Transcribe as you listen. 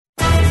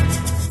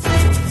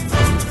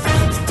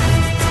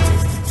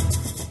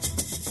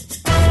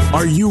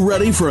Are you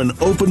ready for an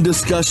open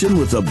discussion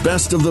with the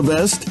best of the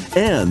best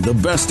and the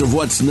best of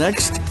what's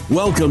next?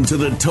 Welcome to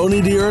the Tony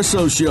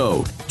DUrso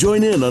Show.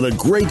 Join in on a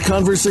great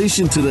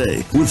conversation today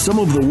with some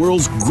of the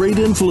world's great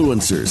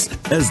influencers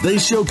as they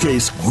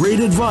showcase great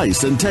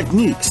advice and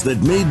techniques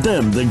that made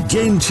them the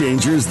game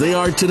changers they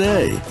are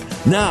today.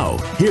 Now,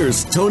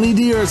 here's Tony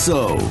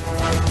DUrso.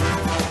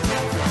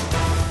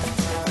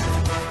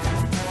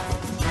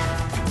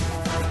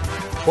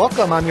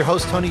 Welcome, I'm your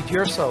host, Tony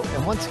DUrso,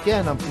 and once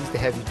again, I'm pleased to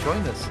have you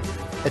join us.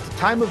 At the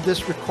time of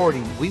this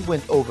recording, we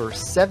went over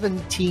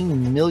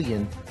 17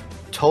 million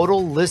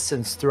total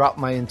listens throughout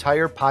my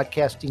entire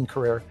podcasting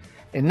career.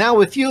 And now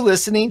with you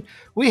listening,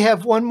 we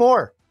have one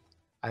more.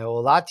 I owe a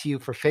lot to you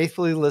for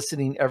faithfully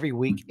listening every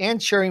week and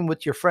sharing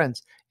with your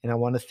friends. And I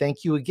want to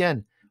thank you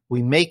again.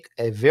 We make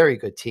a very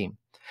good team.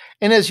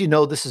 And as you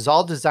know, this is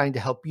all designed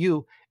to help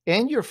you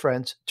and your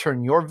friends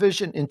turn your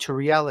vision into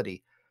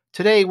reality.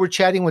 Today, we're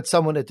chatting with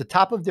someone at the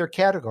top of their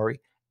category,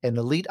 an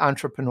elite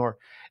entrepreneur,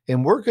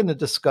 and we're going to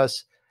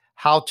discuss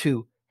how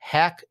to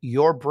hack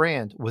your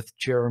brand with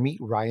Jeremy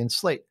Ryan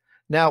Slate.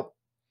 Now,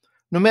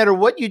 no matter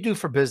what you do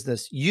for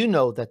business, you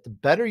know that the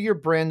better your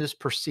brand is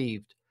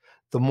perceived,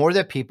 the more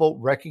that people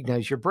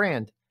recognize your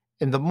brand,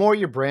 and the more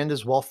your brand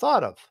is well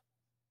thought of.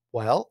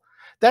 Well,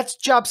 that's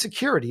job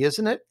security,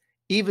 isn't it?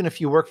 Even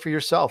if you work for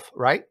yourself,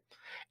 right?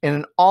 And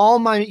in all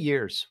my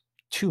years,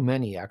 too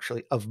many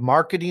actually, of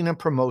marketing and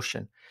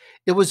promotion,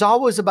 it was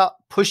always about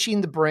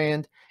pushing the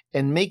brand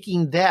and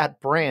making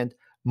that brand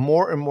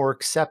more and more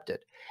accepted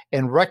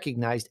and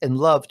recognized and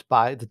loved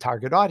by the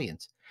target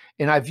audience.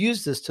 And I've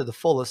used this to the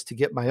fullest to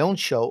get my own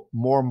show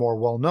more and more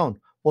well known.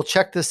 Well,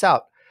 check this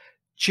out.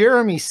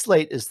 Jeremy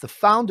Slate is the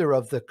founder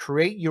of the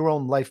Create Your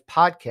Own Life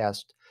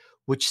podcast,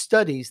 which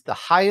studies the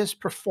highest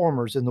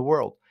performers in the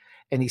world.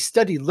 And he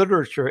studied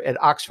literature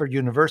at Oxford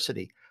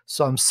University.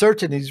 So I'm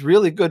certain he's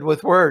really good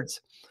with words.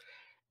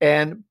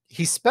 And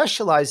he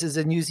specializes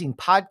in using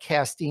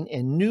podcasting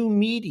and new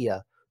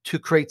media to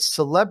create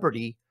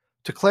celebrities.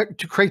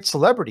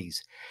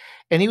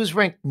 And he was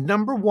ranked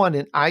number 1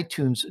 in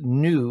iTunes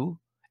New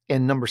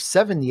and number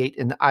 78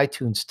 in the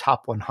iTunes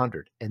Top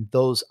 100. And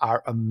those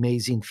are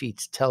amazing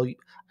feats. I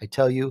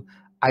tell you,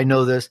 I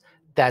know this.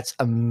 That's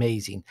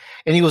amazing.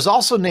 And he was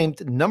also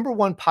named number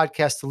 1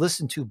 podcast to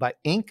listen to by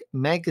Inc.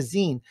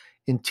 magazine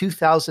in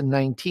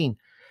 2019.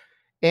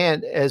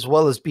 And as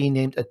well as being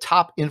named a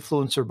top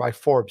influencer by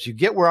Forbes. You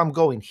get where I'm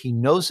going. He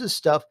knows his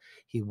stuff.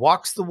 He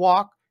walks the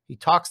walk. He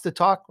talks the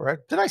talk, right?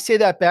 Did I say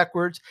that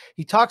backwards?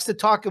 He talks the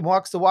talk and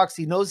walks the walks.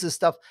 He knows his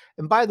stuff.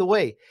 And by the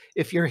way,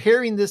 if you're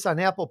hearing this on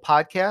Apple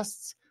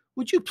Podcasts,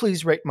 would you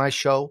please rate my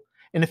show?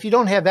 And if you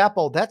don't have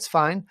Apple, that's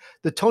fine.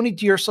 The Tony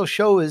DUrso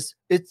Show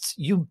it's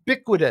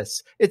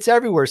ubiquitous. It's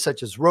everywhere,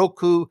 such as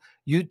Roku,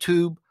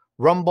 YouTube,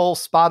 Rumble,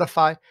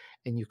 Spotify.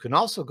 And you can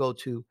also go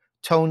to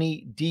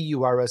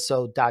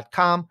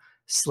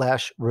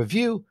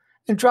TonyDUrso.com/review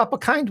and drop a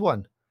kind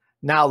one.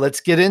 Now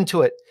let's get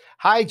into it.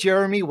 Hi,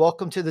 Jeremy.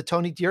 Welcome to the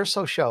Tony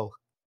DUrso Show.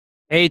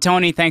 Hey,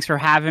 Tony. Thanks for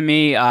having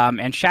me.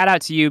 And shout out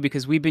to you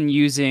because we've been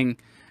using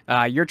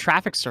your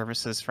traffic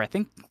services for, I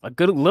think, a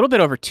little bit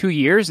over 2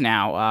 years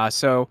now.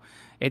 So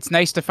it's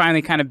nice to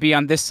finally kind of be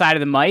on this side of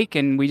the mic.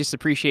 And we just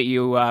appreciate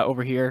you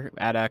over here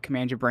at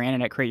Command Your Brand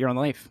and at Create Your Own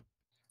Life.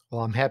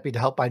 Well, I'm happy to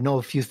help. I know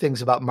a few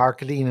things about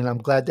marketing, and I'm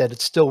glad that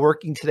it's still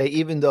working today,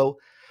 even though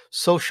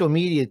social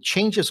media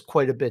changes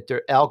quite a bit.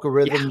 There are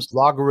algorithms,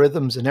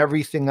 logarithms, and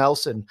everything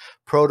else, and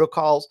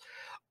protocols.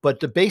 But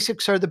the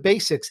basics are the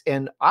basics.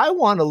 And I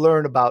want to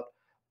learn about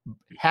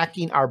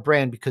hacking our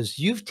brand because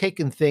you've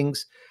taken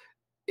things.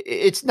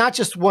 It's not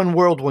just one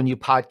world when you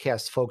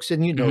podcast, folks,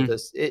 and you know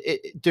this.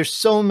 There's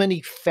so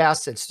many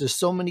facets. There's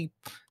so many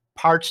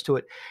parts to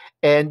it.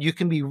 And you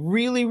can be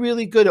really,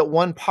 really good at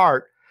one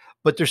part,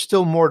 but there's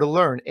still more to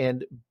learn.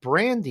 And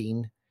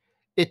branding,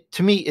 it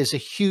to me is a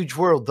huge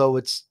world, though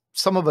it's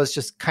some of us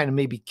just kind of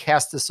maybe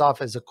cast this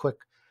off as a quick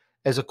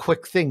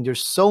thing.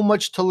 There's so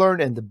much to learn.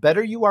 And the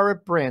better you are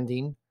at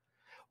branding,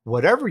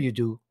 whatever you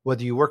do,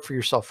 whether you work for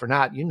yourself or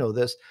not, you know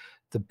this,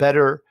 the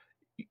better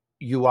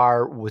you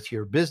are with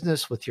your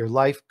business, with your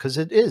life, because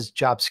it is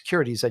job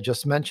security, as I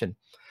just mentioned.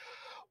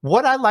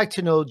 What I'd like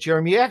to know,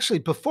 Jeremy, actually,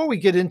 before we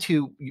get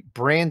into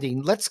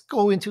branding, let's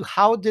go into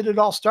how did it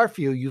all start for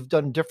you? You've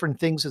done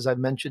different things, as I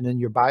mentioned in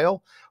your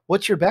bio.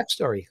 What's your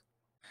backstory?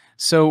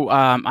 So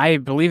I,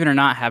 believe it or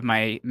not, have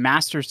my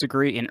master's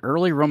degree in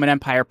early Roman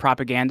Empire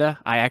propaganda.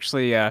 I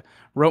actually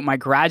wrote my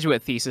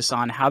graduate thesis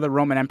on how the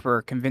Roman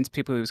emperor convinced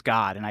people he was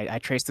God. And I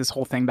traced this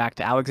whole thing back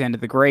to Alexander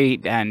the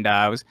Great. And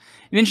it was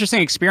an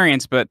interesting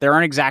experience, but there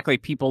aren't exactly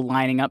people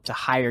lining up to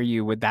hire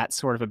you with that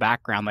sort of a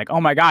background. Like,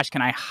 oh my gosh,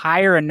 can I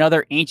hire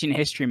another ancient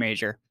history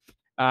major?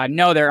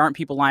 No, there aren't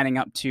people lining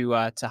up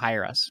to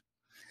hire us.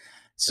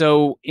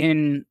 So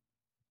in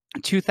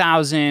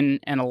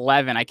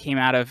 2011, I came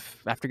out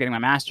of, after getting my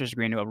master's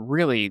degree, into a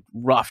really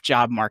rough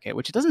job market,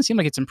 which it doesn't seem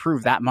like it's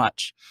improved that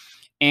much.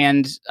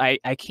 And I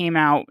came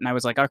out and I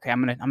was like, okay,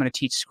 I'm gonna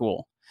teach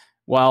school.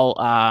 Well,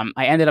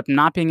 I ended up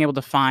not being able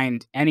to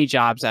find any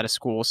jobs out of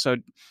school. So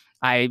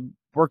I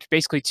worked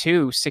basically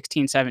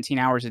 16, 17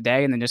 hours a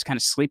day and then just kind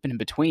of sleeping in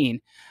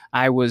between.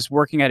 I was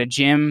working at a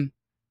gym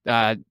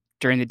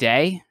during the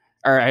day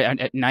or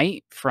at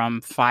night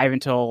from 5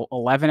 until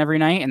 11 every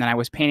night. And then I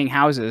was painting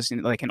houses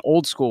in like an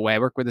old school way. I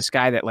worked with this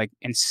guy that like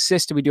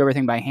insisted we do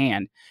everything by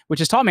hand, which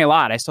has taught me a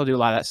lot. I still do a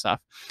lot of that stuff.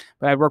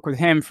 But I work with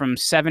him from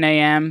 7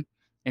 a.m.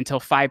 until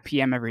 5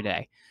 p.m. every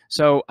day.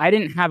 So I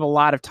didn't have a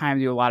lot of time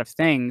to do a lot of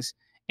things.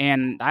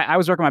 And I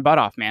was working my butt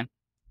off, man.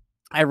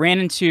 I ran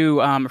into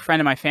a friend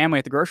of my family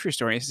at the grocery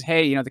store. And he says,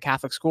 "Hey, you know, the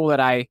Catholic school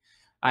that I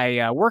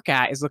work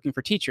at is looking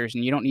for teachers,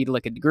 and you don't need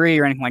like a degree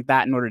or anything like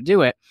that in order to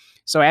do it."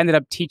 So I ended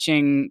up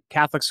teaching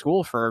Catholic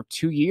school for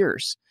 2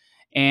 years,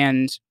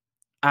 and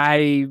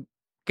I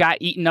got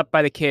eaten up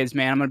by the kids,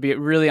 man. I'm going to be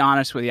really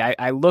honest with you.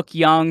 I look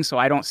young, so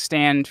I don't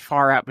stand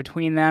far out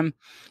between them.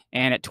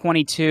 And at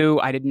 22,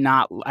 I did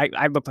not.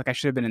 I looked like I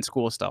should have been in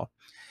school still.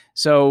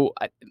 So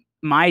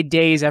my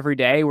days every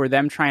day were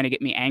them trying to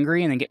get me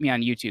angry and then get me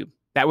on YouTube.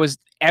 That was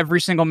every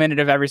single minute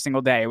of every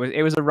single day.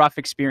 It was a rough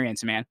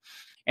experience, man.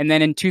 And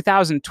then in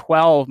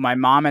 2012, my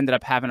mom ended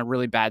up having a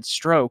really bad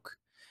stroke,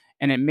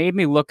 and it made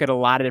me look at a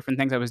lot of different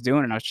things I was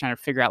doing, and I was trying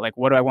to figure out like,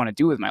 what do I want to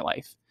do with my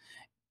life?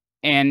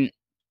 And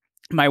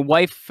my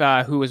wife,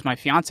 who was my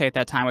fiance at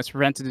that time, was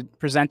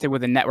presented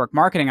with a network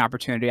marketing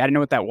opportunity. I didn't know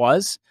what that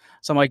was.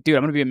 So I'm like, dude,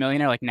 I'm going to be a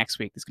millionaire like next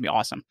week. This is going to be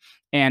awesome.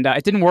 And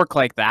it didn't work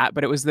like that,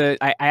 but it was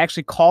I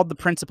actually called the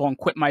principal and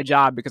quit my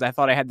job because I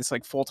thought I had this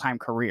like full-time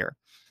career.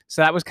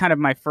 So that was kind of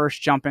my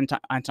first jump into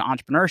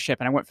entrepreneurship.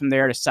 And I went from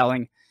there to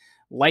selling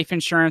life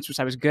insurance, which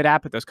I was good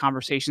at, but those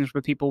conversations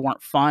with people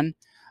weren't fun.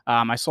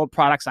 I sold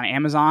products on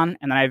Amazon,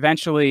 and then I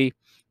eventually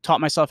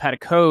taught myself how to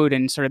code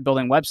and started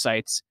building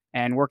websites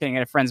and working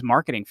at a friend's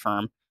marketing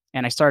firm.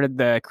 And I started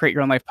the Create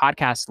Your Own Life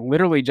podcast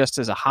literally just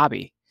as a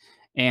hobby.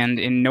 And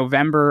in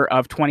November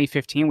of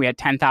 2015, we had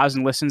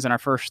 10,000 listens in our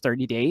first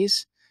 30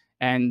 days.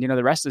 And, you know,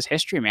 the rest is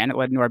history, man. It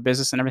led into our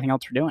business and everything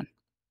else we're doing.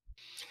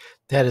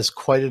 That is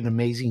quite an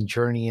amazing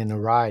journey and a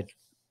ride.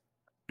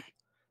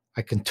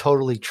 I can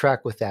totally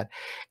track with that.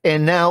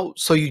 And now,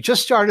 so you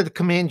just started to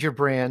Command Your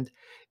Brand.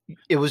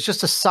 It was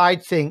just a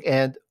side thing.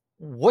 And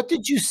what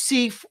did you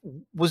see?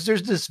 Was there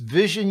this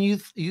vision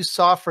you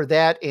saw for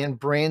that and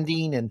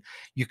branding, and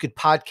you could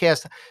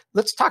podcast?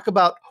 Let's talk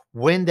about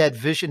when that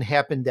vision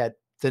happened that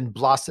then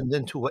blossomed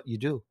into what you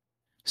do.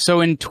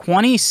 So in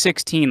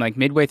 2016, like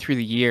midway through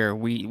the year,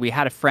 we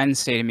had a friend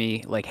say to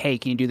me, like, "Hey,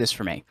 can you do this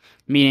for me?"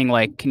 Meaning,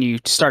 like, can you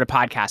start a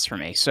podcast for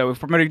me? So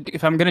if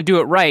I'm gonna do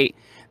it right,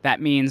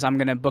 that means I'm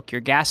gonna book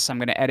your guests, I'm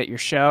gonna edit your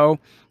show,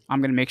 I'm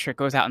gonna make sure it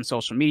goes out on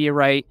social media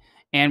right,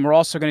 and we're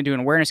also gonna do an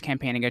awareness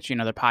campaign and get you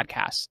another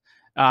podcast.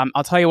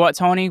 I'll tell you what,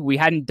 Tony, we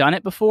hadn't done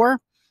it before,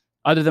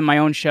 other than my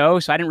own show,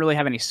 so I didn't really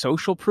have any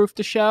social proof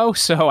to show.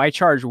 So I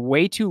charged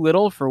way too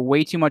little for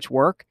way too much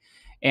work,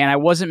 and I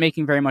wasn't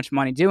making very much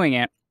money doing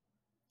it.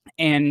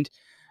 And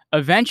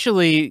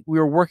eventually we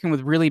were working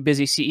with really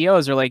busy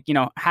CEOs. They're like, you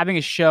know, having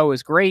a show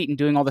is great and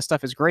doing all this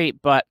stuff is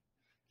great, but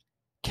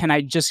can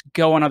I just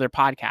go on other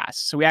podcasts?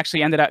 So we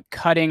actually ended up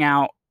cutting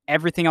out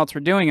everything else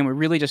we're doing, and we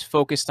really just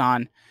focused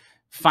on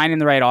finding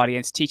the right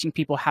audience, teaching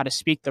people how to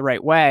speak the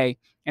right way,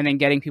 and then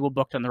getting people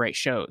booked on the right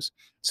shows.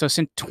 So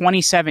since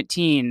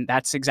 2017,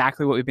 that's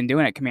exactly what we've been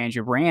doing at Command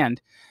Your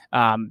Brand.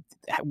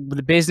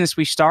 The business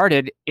we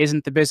started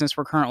isn't the business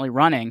we're currently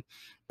running,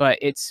 but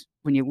it's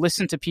when you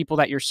listen to people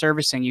that you're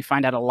servicing, you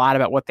find out a lot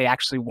about what they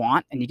actually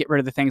want, and you get rid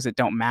of the things that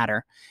don't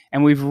matter.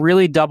 And we've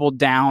really doubled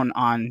down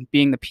on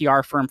being the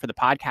PR firm for the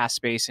podcast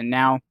space. And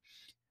now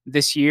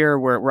this year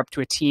we're up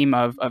to a team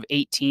of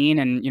 18,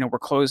 and, you know, we're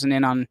closing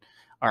in on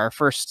our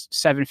first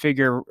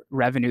 7-figure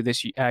revenue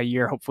this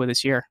year, hopefully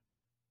this year.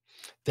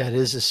 That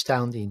is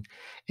astounding.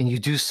 And you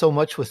do so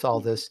much with all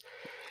this.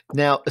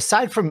 Now,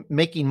 aside from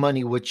making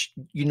money, which,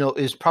 you know,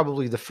 is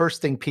probably the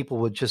first thing people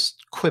would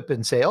just quip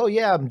and say, "Oh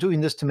yeah, I'm doing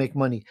this to make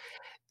money."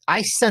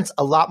 I sense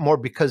a lot more,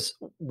 because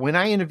when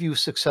I interview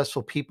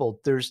successful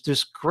people, there's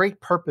this great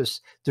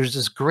purpose. There's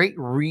this great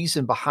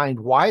reason behind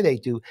why they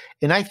do.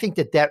 And I think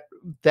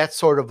that's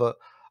sort of a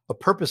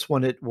purpose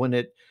when it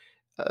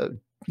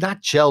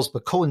not gels,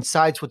 but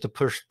coincides with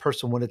the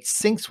person, when it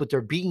syncs with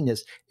their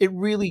beingness, it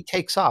really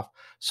takes off.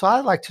 So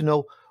I'd like to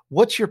know,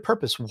 what's your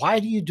purpose? Why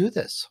do you do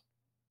this?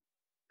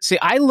 See,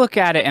 I look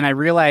at it and I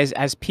realize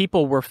as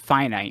people, we're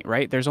finite,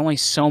 right? There's only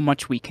so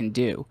much we can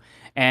do.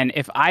 And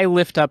if I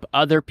lift up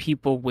other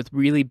people with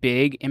really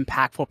big,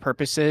 impactful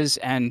purposes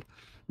and,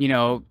 you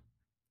know,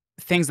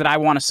 things that I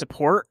want to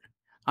support,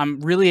 I'm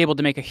really able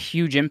to make a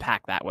huge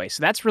impact that way. So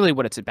that's really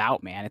what it's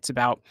about, man. It's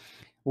about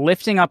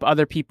lifting up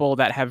other people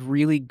that have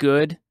really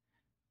good,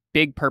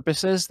 big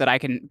purposes that I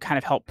can kind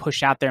of help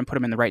push out there and put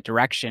them in the right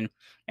direction.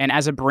 And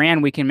as a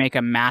brand, we can make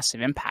a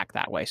massive impact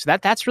that way. So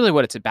that's really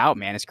what it's about,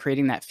 man, is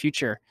creating that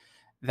future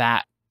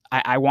that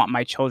I want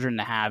my children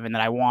to have, and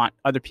that I want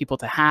other people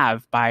to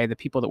have by the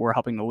people that we're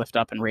helping to lift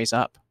up and raise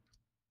up.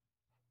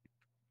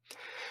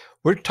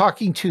 We're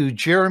talking to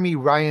Jeremy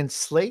Ryan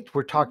Slate.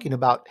 We're talking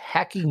about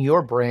hacking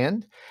your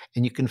brand,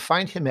 and you can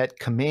find him at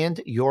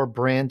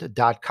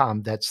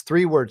commandyourbrand.com. That's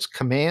 3 words,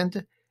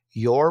 command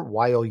your,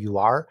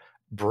 Y-O-U-R,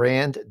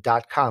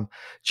 brand.com.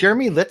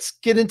 Jeremy, let's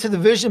get into the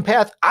vision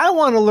path. I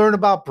want to learn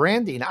about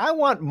branding. I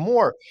want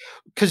more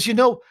because,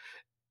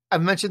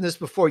 I've mentioned this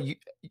before.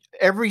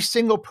 Every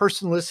single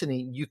person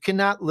listening, you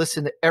cannot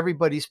listen to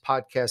everybody's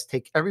podcast,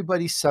 take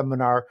everybody's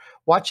seminar,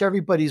 watch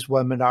everybody's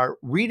webinar,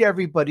 read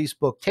everybody's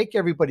book, take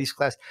everybody's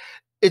class.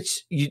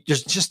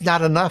 There's just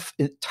not enough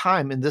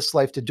time in this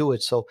life to do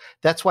it. So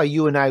that's why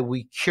you and I,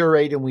 we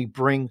curate and we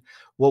bring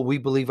what we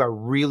believe are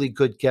really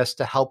good guests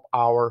to help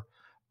our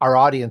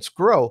audience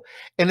grow.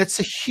 And it's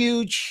a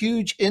huge,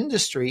 huge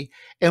industry.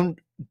 And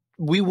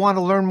we want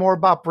to learn more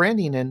about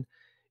branding. And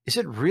is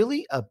it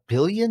really $1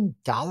 billion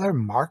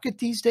market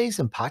these days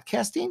in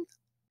podcasting?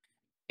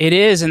 It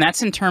is, and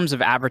that's in terms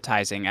of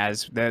advertising,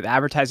 as the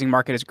advertising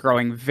market is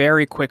growing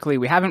very quickly.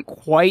 We haven't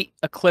quite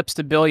eclipsed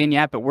 $1 billion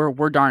yet, but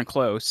we're darn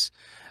close.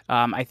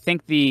 I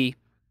think the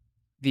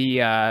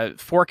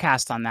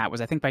forecast on that was,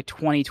 I think by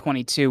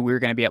 2022 we were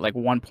going to be at like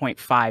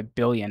 1.5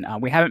 billion.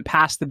 We haven't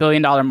passed the $1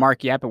 billion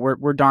mark yet, but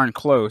we're darn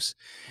close.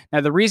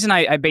 Now, the reason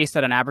I base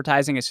that on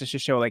advertising is just to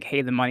show like,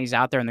 hey, the money's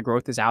out there and the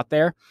growth is out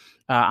there.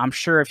 I'm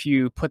sure if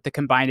you put the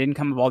combined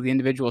income of all the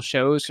individual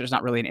shows, there's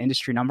not really an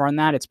industry number on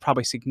that. It's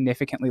probably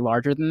significantly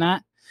larger than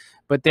that.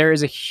 But there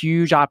is a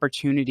huge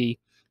opportunity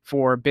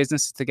for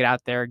businesses to get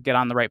out there, get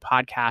on the right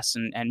podcasts,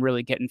 and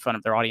really get in front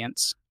of their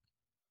audience.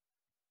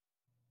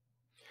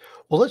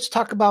 Well, let's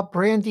talk about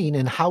branding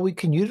and how we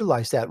can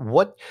utilize that.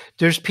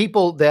 There's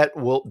people that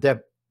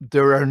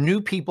there are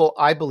new people,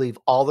 I believe,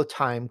 all the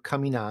time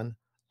coming on,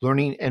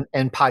 learning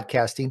and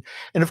podcasting.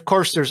 And of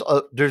course,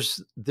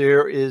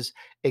 there is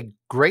a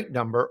great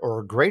number, or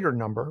a greater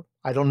number.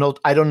 I don't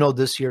know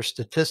this year's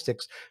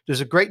statistics.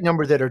 There's a great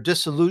number that are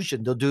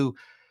disillusioned. They'll do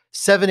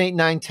 7, 8,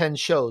 9, 10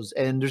 shows.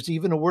 And there's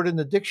even a word in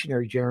the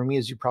dictionary, Jeremy,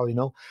 as you probably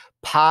know,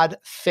 pod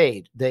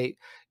fade.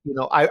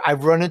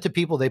 I've run into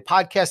people, they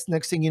podcast,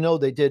 next thing you know,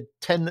 they did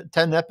 10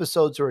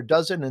 episodes or a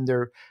dozen, and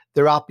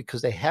they're out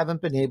because they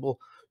haven't been able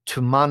to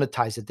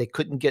monetize it. They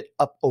couldn't get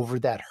up over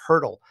that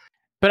hurdle.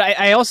 But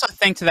I also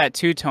think to that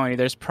too, Tony,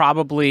 there's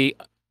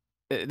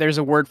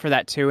a word for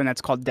that too, and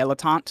that's called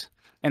dilettante.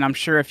 And I'm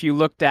sure if you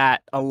looked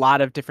at a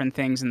lot of different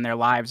things in their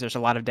lives, there's a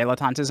lot of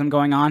dilettantism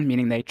going on,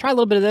 meaning they try a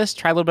little bit of this,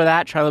 try a little bit of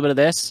that, try a little bit of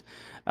this,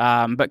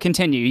 but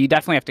continue. You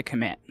definitely have to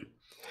commit.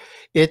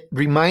 It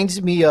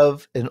reminds me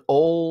of an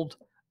old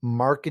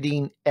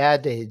marketing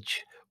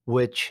adage,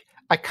 which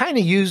I kind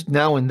of used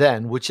now and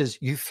then, which is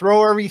you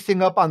throw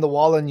everything up on the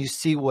wall and you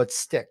see what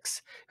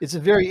sticks. It's a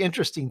very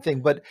interesting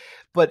thing, but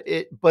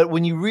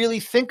when you really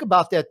think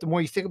about that, the more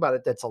you think about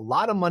it, that's a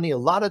lot of money, a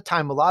lot of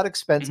time, a lot of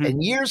expense,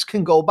 and years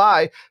can go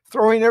by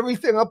throwing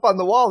everything up on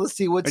the wall to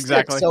see what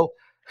sticks. So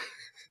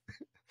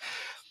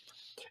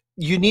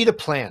you need a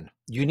plan.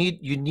 You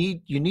need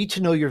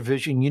to know your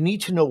vision. You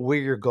need to know where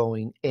you're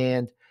going,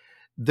 and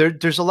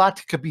there's a lot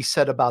that could be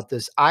said about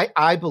this.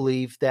 I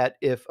believe that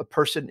if a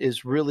person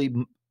is really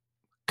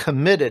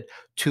committed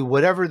to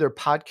whatever they're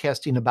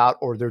podcasting about,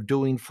 or they're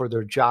doing for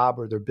their job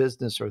or their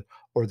business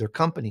or their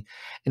company,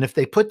 and if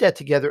they put that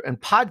together and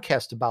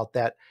podcast about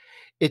that,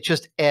 it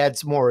just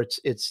adds more.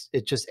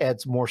 It just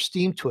adds more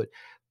steam to it.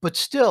 But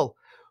still,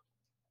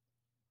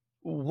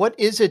 what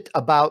is it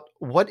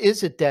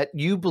that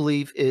you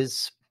believe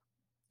is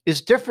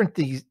different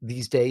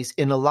these days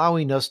in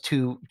allowing us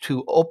to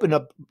open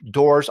up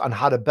doors on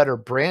how to better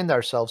brand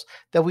ourselves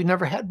that we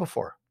never had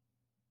before?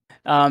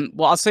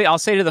 Well, I'll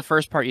say to the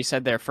first part you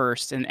said there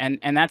first,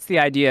 and that's the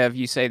idea of,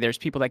 you say there's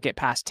people that get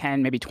past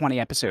 10, maybe 20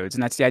 episodes,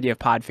 and that's the idea of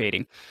pod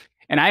fading.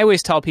 And I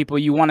always tell people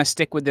you want to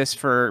stick with this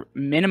for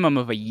minimum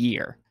of a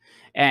year.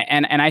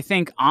 And I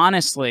think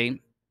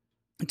honestly,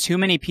 too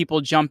many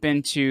people jump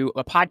into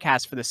a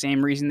podcast for the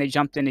same reason they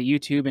jumped into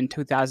YouTube in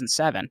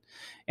 2007.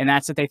 And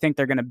that's that they think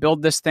they're going to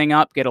build this thing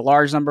up, get a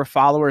large number of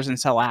followers, and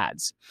sell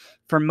ads.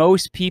 For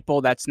most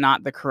people, that's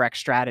not the correct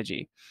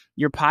strategy.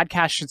 Your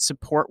podcast should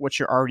support what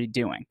you're already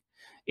doing.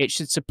 It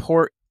should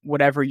support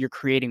whatever you're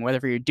creating,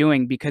 whatever you're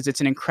doing, because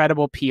it's an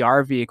incredible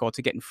PR vehicle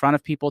to get in front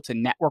of people, to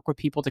network with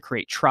people, to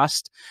create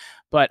trust.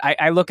 But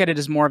I look at it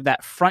as more of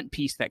that front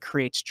piece that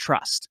creates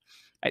trust.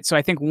 So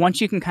I think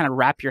once you can kind of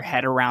wrap your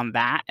head around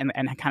that and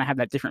kind of have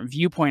that different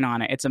viewpoint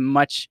on it, it's a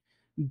much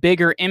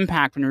bigger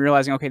impact when you're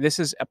realizing, okay, this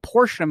is a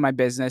portion of my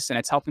business and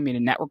it's helping me to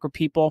network with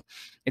people.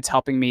 It's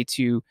helping me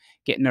to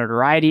get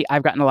notoriety.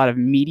 I've gotten a lot of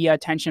media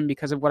attention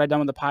because of what I've done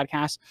with the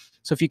podcast.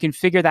 So if you can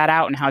figure that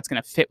out and how it's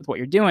going to fit with what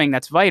you're doing,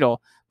 that's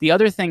vital. The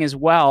other thing as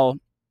well,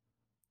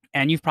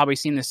 and you've probably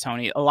seen this,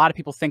 Tony, a lot of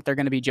people think they're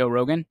going to be Joe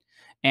Rogan,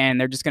 and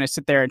they're just going to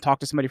sit there and talk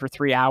to somebody for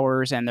 3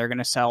 hours, and they're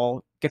going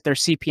to get their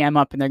CPM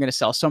up, and they're going to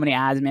sell so many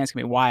ads. Man, it's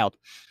going to be wild.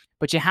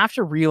 But you have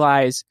to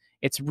realize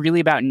it's really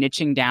about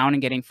niching down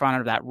and getting in front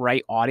of that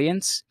right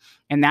audience.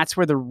 And that's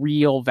where the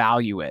real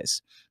value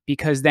is,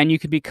 because then you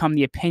could become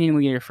the opinion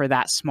leader for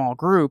that small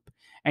group,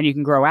 and you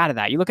can grow out of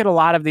that. You look at a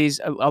lot of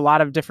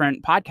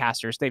different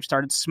podcasters, they've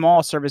started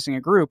small, servicing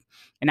a group.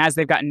 And as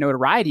they've gotten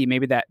notoriety,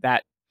 maybe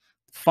that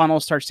funnel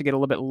starts to get a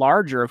little bit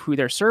larger of who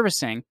they're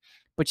servicing.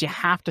 but you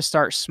have to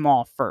start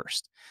small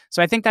first.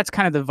 So I think that's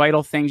kind of the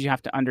vital things you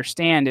have to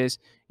understand is,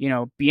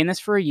 be in this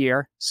for a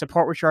year,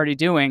 support what you're already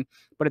doing,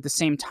 but at the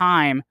same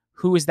time,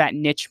 who is that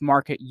niche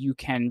market you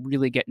can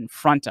really get in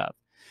front of?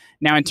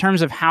 Now, in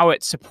terms of how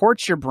it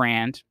supports your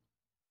brand,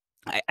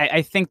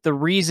 I think the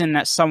reason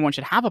that someone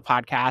should have a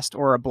podcast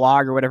or a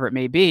blog or whatever it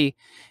may be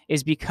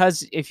is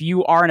because if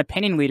you are an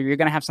opinion leader, you're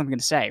going to have something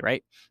to say,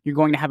 right? You're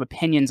going to have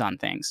opinions on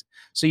things.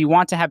 So you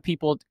want to have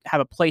people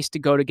have a place to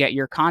go to get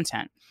your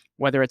content,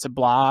 whether it's a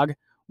blog,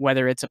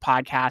 whether it's a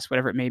podcast,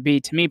 whatever it may be.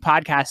 To me,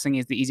 podcasting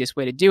is the easiest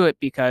way to do it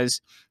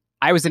because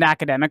I was an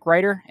academic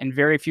writer and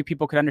very few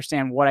people could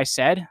understand what I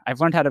said.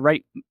 I've learned how to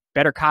write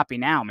better copy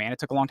now, man. It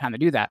took a long time to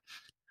do that.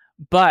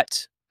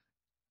 But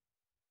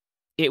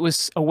it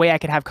was a way I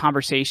could have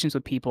conversations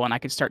with people and I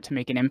could start to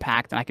make an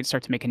impact and I could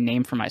start to make a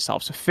name for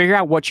myself. So figure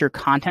out what your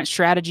content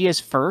strategy is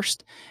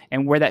first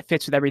and where that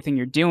fits with everything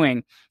you're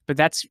doing. But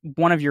that's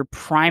one of your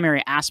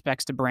primary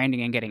aspects to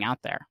branding and getting out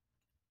there.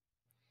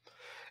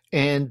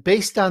 And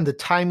based on the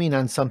timing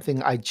on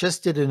something, I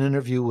just did an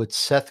interview with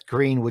Seth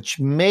Green, which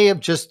may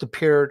have just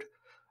appeared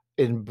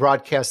in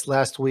broadcast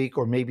last week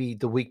or maybe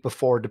the week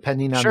before,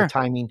 depending on the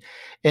timing.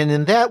 And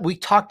in that, we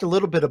talked a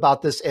little bit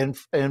about this. And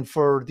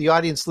for the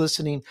audience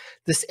listening,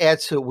 this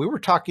adds to it. We were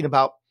talking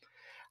about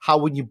how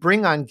when you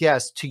bring on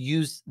guests, to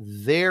use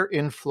their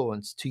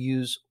influence, to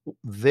use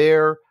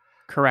their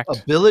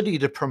ability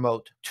to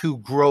promote, to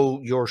grow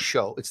your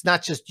show. It's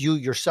not just you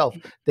yourself.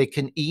 They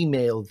can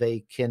email,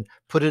 they can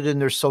put it in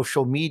their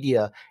social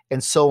media,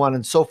 and so on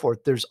and so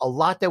forth. There's a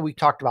lot that we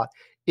talked about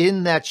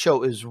in that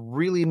show. Is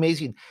really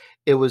amazing.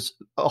 It was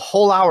a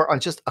whole hour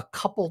on just a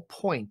couple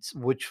points,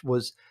 which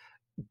was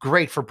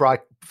great for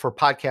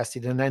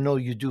podcasting. And I know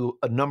you do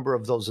a number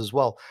of those as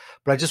well.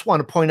 But I just want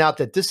to point out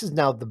that this is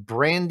now the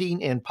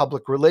branding and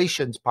public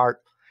relations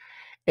part.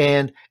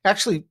 And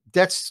actually,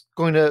 let's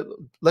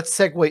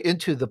segue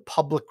into the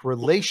public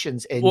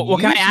relations. And well,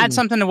 can I add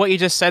something to what you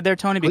just said there,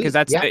 Tony? Because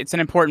it's an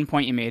important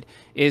point you made,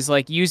 is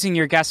like using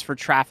your guests for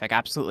traffic.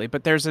 Absolutely.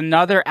 But there's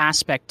another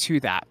aspect to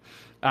that.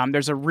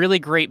 There's a really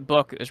great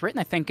book. It was written,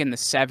 I think, in the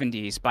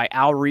 70s by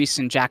Al Ries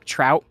and Jack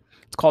Trout.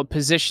 It's called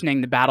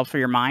Positioning: The Battle for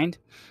Your Mind.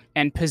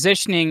 And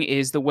positioning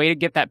is the way to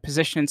get that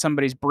position in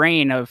somebody's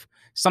brain of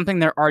something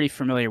they're already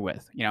familiar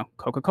with,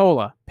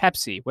 Coca-Cola,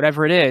 Pepsi,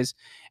 whatever it is.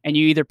 And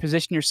you either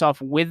position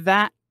yourself with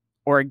that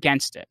or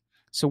against it.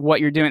 So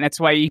what you're doing, that's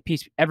why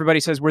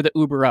everybody says we're the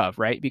Uber of,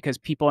 right? Because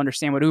people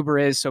understand what Uber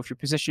is. So if you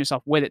position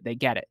yourself with it, they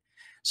get it.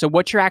 So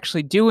what you're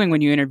actually doing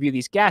when you interview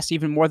these guests,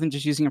 even more than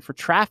just using them for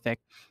traffic,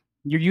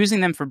 you're using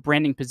them for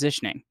branding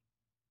positioning,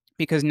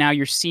 because now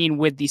you're seen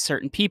with these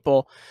certain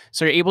people.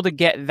 So you're able to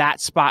get that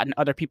spot in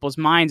other people's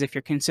minds if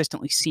you're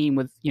consistently seen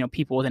with,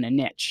 people within a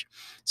niche.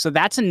 So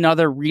that's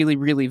another really,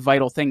 really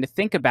vital thing to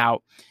think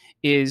about,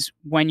 is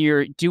when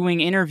you're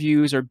doing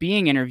interviews or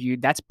being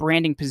interviewed, that's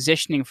branding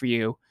positioning for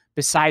you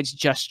besides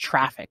just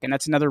traffic. And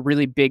that's another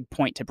really big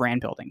point to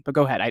brand building. But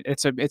go ahead.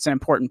 It's an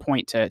important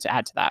point to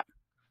add to that.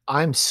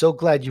 I'm so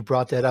glad you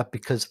brought that up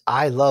because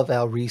I love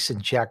Al Ries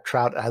and Jack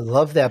Trout. I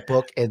love that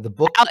book, and the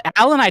book.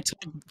 Al and I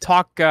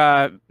talk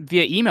via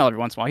email every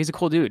once in a while. He's a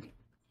cool dude.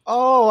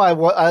 Oh,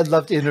 I'd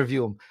love to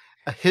interview him.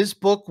 His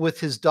book with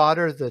his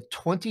daughter, The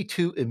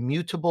 22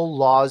 Immutable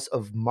Laws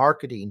of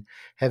Marketing,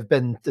 have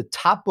been the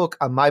top book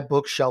on my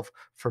bookshelf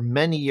for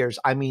many years.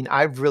 I mean,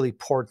 I've really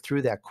poured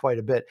through that quite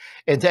a bit.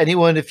 And to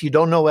anyone, if you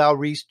don't know Al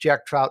Ries,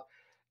 Jack Trout,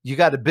 you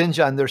got to binge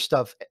on their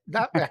stuff.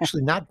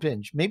 Not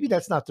binge. Maybe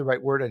that's not the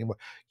right word anymore.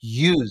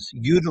 Use,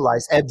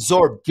 utilize,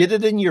 absorb, get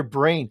it in your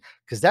brain,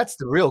 because that's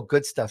the real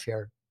good stuff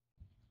here.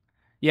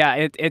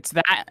 Yeah, it's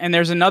that. And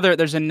there's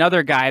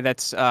another guy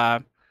that's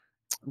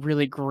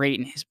really great,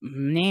 and his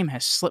name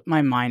has slipped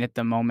my mind at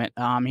the moment.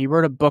 He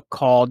wrote a book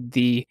called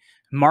The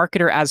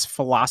Marketer as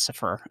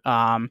Philosopher.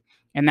 And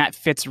that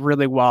fits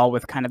really well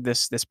with kind of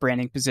this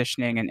branding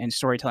positioning and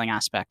storytelling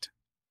aspect.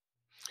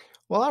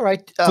 Well, all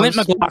right. Flint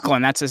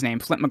McLaughlin, that's his name.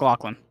 Flint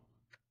McLaughlin.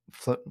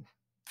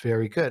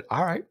 Very good.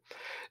 All right.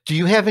 Do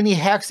you have any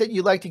hacks that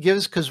you'd like to give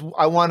us? Because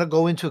I want to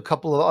go into a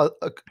couple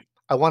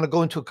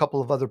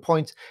of other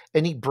points.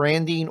 Any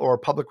branding or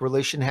public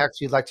relation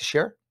hacks you'd like to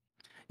share?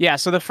 Yeah.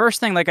 So the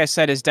first thing, like I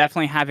said, is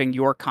definitely having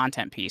your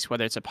content piece,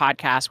 whether it's a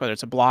podcast, whether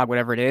it's a blog,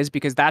 whatever it is,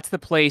 because that's the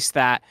place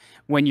that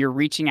when you're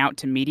reaching out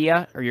to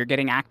media or you're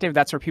getting active,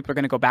 that's where people are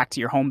going to go back to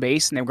your home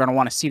base and they're going to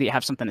want to see that you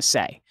have something to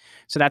say.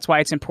 So that's why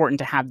it's important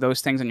to have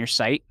those things on your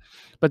site.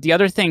 But the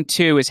other thing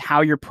too is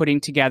how you're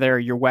putting together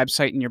your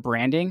website and your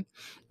branding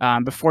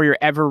before you're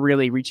ever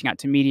really reaching out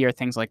to media or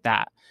things like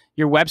that.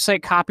 Your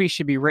website copy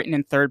should be written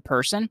in third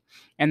person,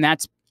 and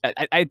that's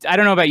I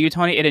don't know about you,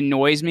 Tony. It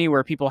annoys me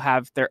where people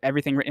have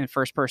everything written in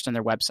first person on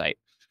their website.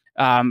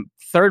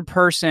 Third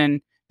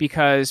person,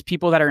 because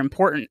people that are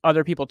important,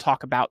 other people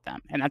talk about them.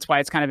 And that's why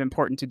it's kind of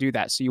important to do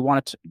that. So you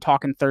want to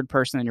talk in third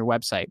person on your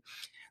website.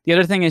 The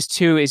other thing is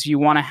you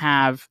want to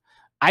have,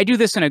 I do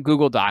this in a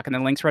Google Doc and the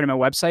link's right on my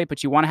website,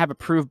 but you want to have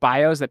approved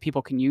bios that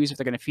people can use if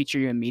they're going to feature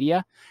you in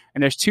media.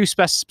 And there's two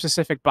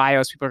specific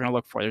bios people are going to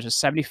look for. There's a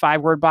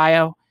 75-word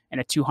bio and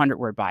a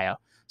 200-word bio.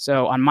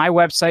 So on my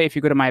website, if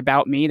you go to my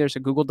About Me, there's a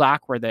Google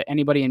Doc where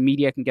anybody in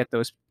media can get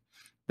those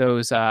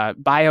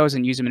bios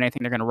and use them in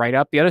anything they're going to write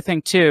up. The other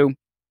thing too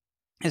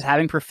is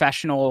having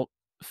professional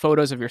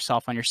photos of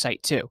yourself on your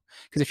site too,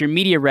 because if you're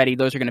media ready,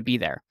 those are going to be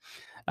there.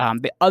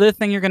 The other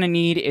thing you're going to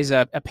need is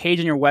a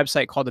page on your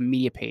website called a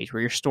media page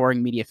where you're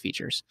storing media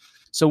features.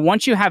 So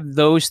once you have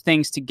those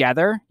things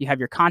together, you have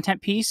your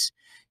content piece,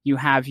 you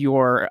have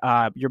your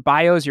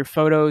bios, your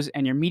photos,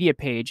 and your media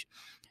page,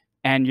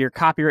 and your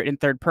copyright in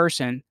third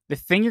person. The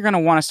thing you're going to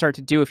want to start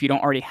to do if you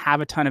don't already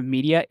have a ton of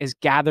media is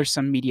gather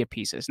some media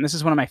pieces. And this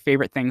is one of my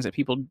favorite things that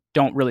people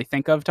don't really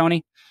think of,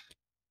 Tony.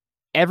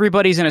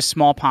 Everybody's in a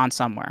small pond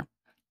somewhere,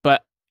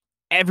 but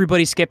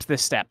everybody skips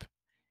this step.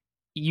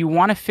 You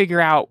want to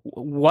figure out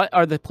what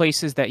are the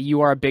places that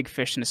you are a big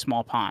fish in a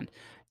small pond.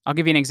 I'll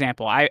give you an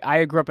example.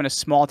 I grew up in a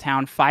small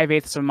town,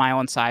 5/8 of a mile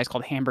in size,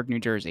 called Hamburg, New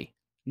Jersey.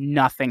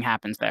 Nothing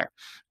happens there.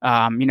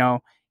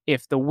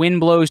 If the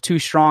wind blows too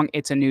strong,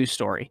 it's a news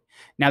story.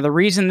 Now, the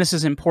reason this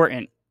is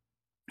important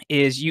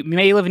is you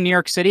may live in New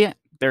York City.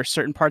 There are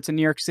certain parts of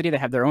New York City that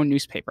have their own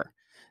newspaper.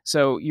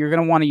 So you're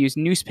going to want to use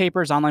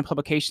newspapers, online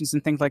publications,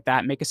 and things like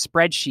that. Make a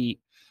spreadsheet.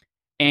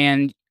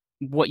 And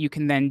what you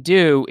can then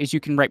do is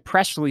you can write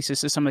press releases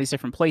to some of these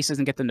different places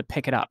and get them to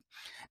pick it up.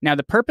 Now,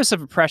 the purpose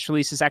of a press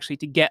release is actually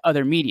to get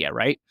other media,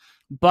 right?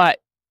 But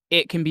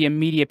it can be a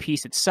media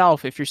piece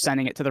itself if you're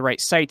sending it to the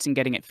right sites and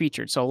getting it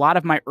featured. So a lot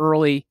of my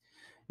early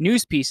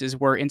news pieces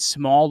were in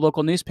small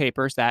local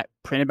newspapers that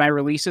printed my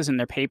releases in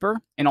their paper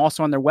and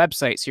also on their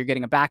website. So you're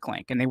getting a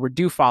backlink, and they were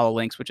do follow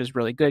links, which is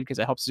really good because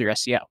it helps your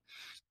SEO.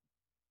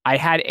 I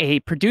had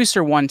a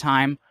producer one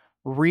time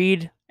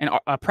read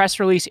a press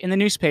release in the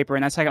newspaper,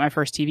 and that's how I got my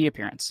first TV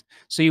appearance.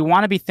 So you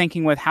want to be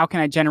thinking with, how can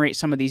I generate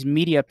some of these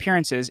media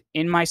appearances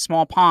in my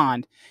small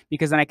pond,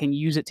 because then I can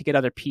use it to get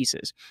other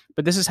pieces.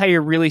 But this is how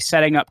you're really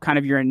setting up kind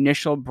of your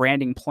initial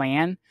branding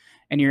plan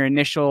and your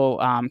initial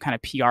kind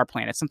of PR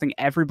plan. It's something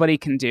everybody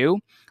can do,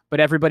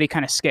 but everybody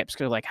kind of skips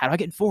because like, how do I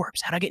get in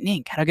Forbes? How do I get in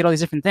Inc? How do I get all these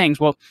different things?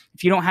 Well,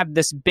 if you don't have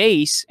this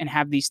base and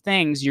have these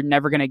things, you're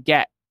never going to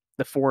get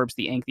the Forbes,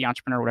 the Inc, the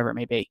Entrepreneur, whatever it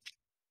may be.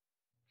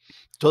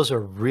 Those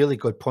are really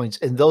good points.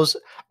 And those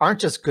aren't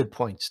just good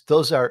points.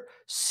 Those are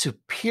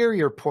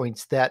superior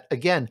points that,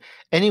 again,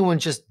 anyone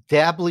just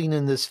dabbling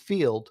in this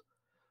field,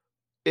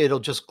 it'll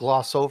just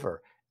gloss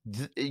over.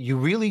 You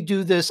really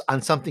do this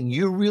on something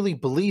you really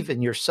believe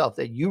in yourself,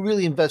 that you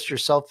really invest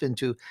yourself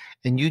into,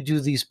 and you do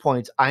these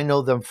points. I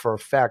know them for a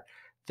fact.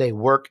 They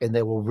work, and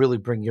they will really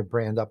bring your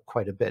brand up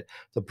quite a bit.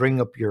 They'll bring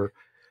up your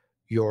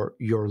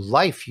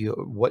life,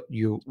 what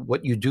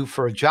you do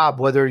for a job,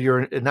 whether you're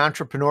an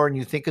entrepreneur and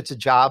you think it's a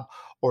job,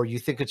 or you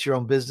think it's your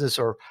own business,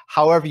 or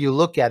however you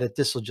look at it,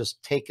 this will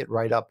just take it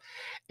right up.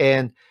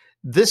 And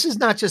this is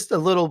not just a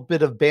little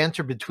bit of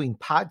banter between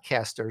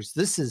podcasters.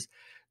 This is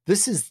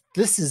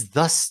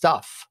the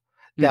stuff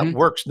that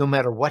works no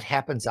matter what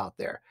happens out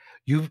there.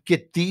 You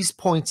get these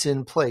points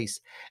in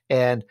place,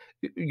 and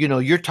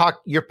you're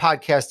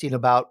podcasting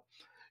about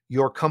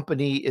your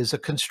company is a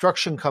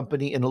construction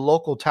company in a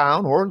local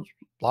town or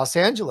Los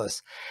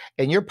Angeles,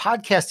 and you're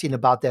podcasting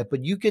about that,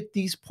 but you get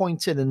these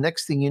points in, and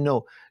next thing you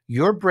know,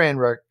 your brand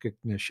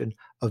recognition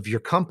of your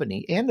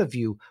company and of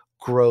you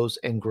grows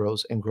and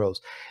grows and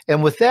grows.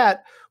 And with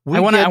that, I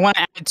want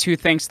to add two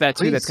things to that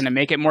too. Please. That's going to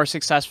make it more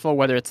successful,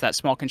 whether it's that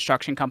small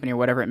construction company or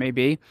whatever it may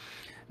be.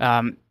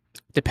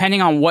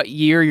 Depending on what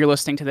year you're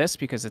listening to this,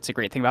 because it's a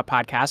great thing about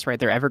podcasts, right?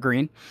 They're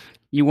evergreen.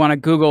 You want to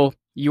Google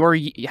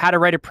how to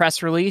write a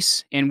press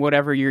release in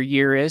whatever your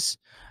year is.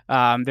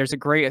 There's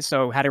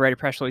how to write a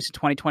press release in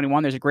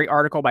 2021. There's a great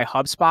article by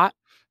HubSpot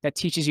that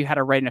teaches you how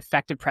to write an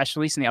effective press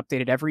release, and they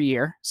update it every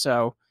year.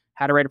 So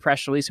how to write a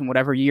press release in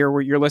whatever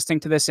year you're listening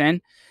to this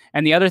in.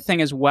 And the other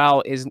thing as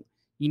well is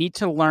you need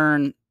to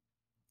learn,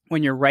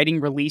 when you're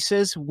writing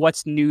releases,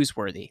 what's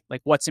newsworthy,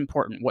 like what's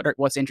important,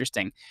 what's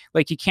interesting.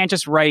 Like you can't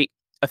just write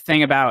a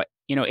thing about,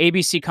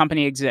 ABC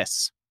company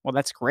exists. Well,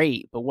 that's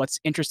great, but what's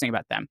interesting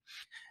about them?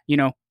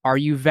 Are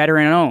you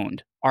veteran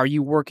owned? Are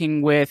you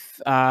working with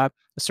a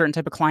certain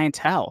type of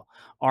clientele?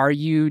 Are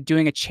you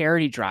doing a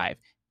charity drive?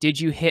 Did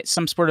you hit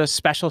some sort of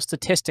special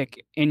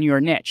statistic in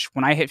your niche?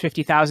 When I hit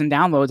 50,000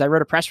 downloads, I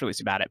wrote a press release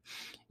about it.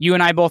 You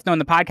and I both know in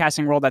the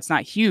podcasting world that's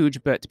not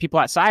huge, but to people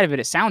outside of it,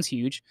 it sounds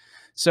huge.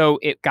 So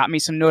it got me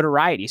some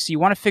notoriety. So you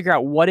want to figure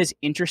out what is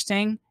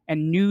interesting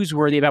and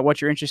newsworthy about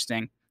what you're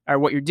interesting or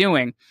what you're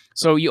doing.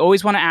 So you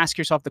always want to ask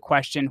yourself the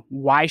question,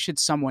 why should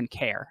someone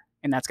care?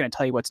 And that's going to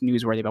tell you what's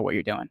newsworthy about what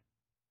you're doing.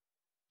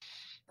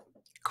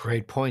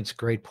 Great points.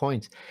 Great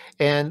points.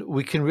 And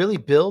we can really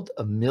build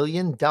 $1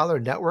 million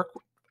network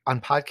on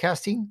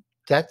podcasting.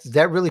 That's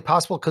really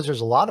possible, because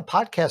there's a lot of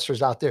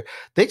podcasters out there.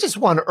 They just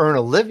want to earn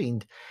a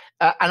living.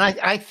 And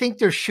I think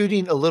they're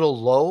shooting a little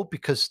low,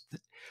 because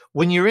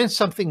when you're in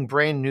something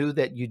brand new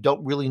that you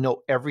don't really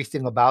know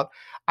everything about,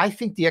 I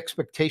think the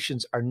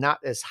expectations are not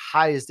as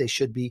high as they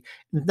should be,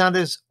 not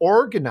as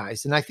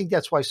organized. And I think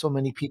that's why so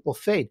many people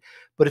fade.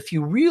 But if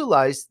you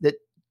realize that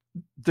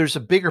there's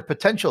a bigger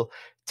potential,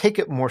 take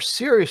it more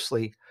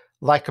seriously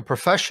like a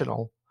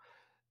professional,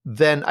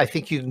 then I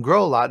think you can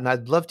grow a lot. And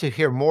I'd love to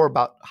hear more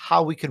about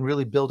how we can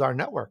really build our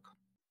network.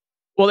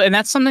 Well, and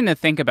that's something to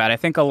think about. I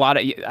think a lot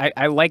of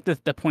I like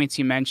the points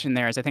you mentioned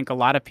there. Is I think a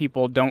lot of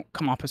people don't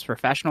come off as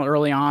professional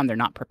early on. They're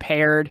not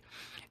prepared,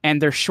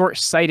 and they're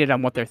short-sighted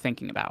on what they're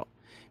thinking about.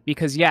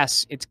 Because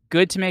yes, it's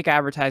good to make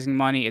advertising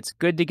money. It's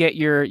good to get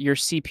your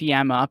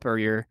CPM up, or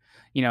your,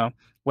 you know,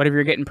 whatever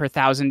you're getting per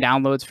thousand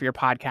downloads for your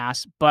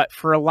podcast. But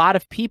for a lot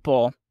of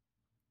people,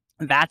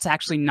 that's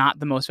actually not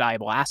the most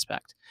valuable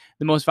aspect.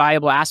 The most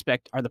valuable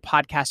aspect are the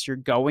podcasts you're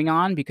going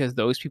on, because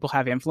those people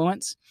have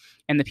influence,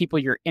 and the people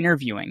you're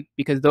interviewing,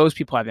 because those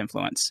people have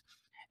influence.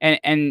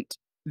 And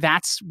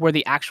that's where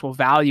the actual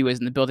value is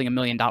in the building $1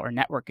 million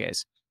network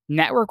is.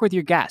 Network with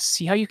your guests,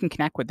 see how you can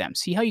connect with them,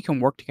 see how you can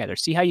work together,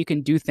 see how you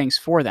can do things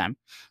for them.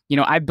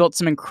 I've built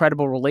some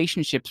incredible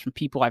relationships from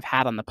people I've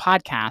had on the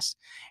podcast,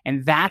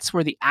 and that's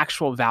where the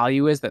actual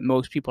value is that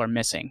most people are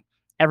missing.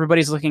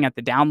 Everybody's looking at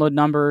the download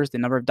numbers, the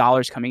number of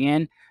dollars coming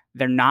in.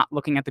 They're not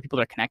looking at the people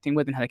they're connecting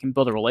with and how they can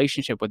build a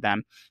relationship with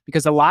them.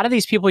 Because a lot of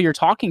these people you're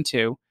talking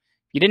to,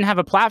 you didn't have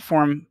a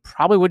platform,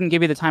 probably wouldn't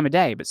give you the time of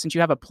day. But since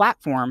you have a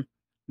platform,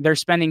 they're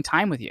spending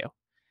time with you.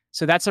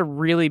 So that's a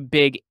really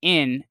big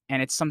in,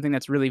 and it's something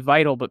that's really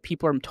vital. But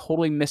people are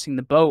totally missing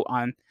the boat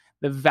on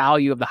the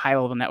value of the high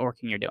level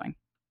networking you're doing.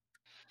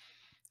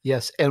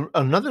 Yes, and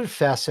another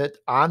facet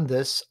on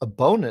this, a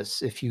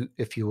bonus, if you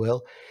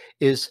will,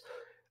 is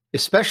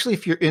especially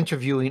if you're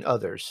interviewing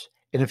others.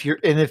 And if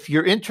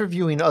you're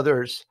interviewing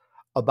others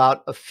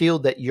about a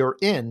field that you're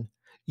in,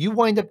 you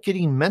wind up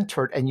getting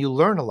mentored and you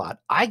learn a lot.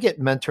 I get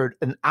mentored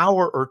an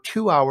hour or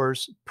 2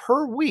 hours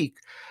per week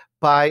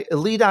by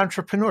elite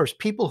entrepreneurs,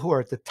 people who are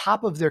at the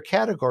top of their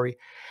category.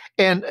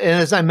 And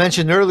as I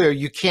mentioned earlier,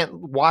 you can't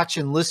watch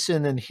and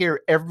listen and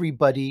hear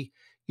everybody,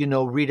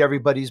 read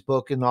everybody's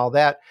book and all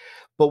that.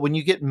 But when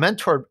you get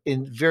mentored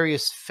in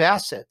various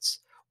facets,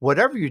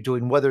 whatever you're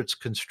doing, whether it's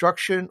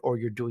construction or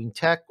you're doing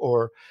tech,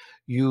 or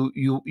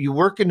you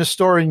work in a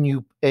store and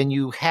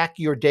you hack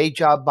your day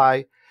job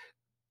by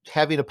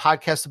having a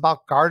podcast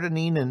about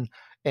gardening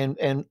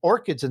and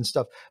orchids and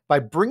stuff, by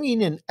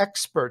bringing in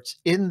experts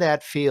in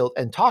that field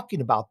and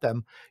talking about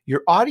them,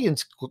 your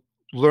audience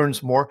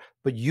learns more,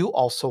 but you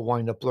also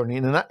wind up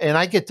learning. And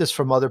I get this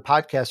from other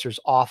podcasters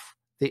off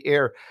the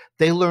air.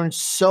 They learn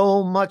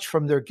so much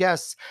from their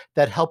guests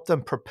that help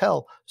them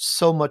propel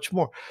so much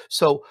more.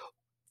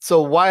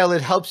 So while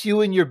it helps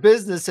you in your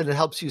business and it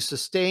helps you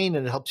sustain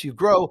and it helps you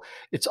grow,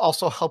 it's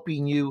also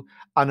helping you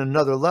on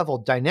another level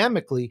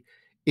dynamically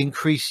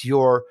increase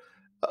your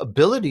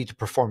ability to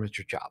perform at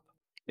your job.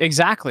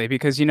 Exactly,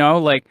 because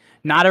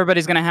not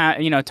everybody's gonna have,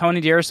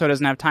 Tony DUrso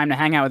doesn't have time to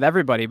hang out with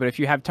everybody. But if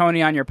you have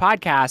Tony on your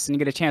podcast and you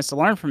get a chance to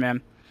learn from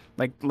him,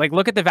 like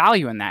look at the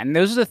value in that. And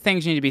those are the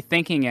things you need to be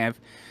thinking of,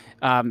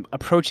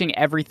 approaching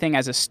everything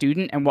as a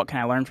student, and what can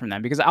I learn from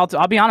them? Because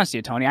I'll be honest with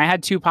you, Tony, I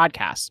had two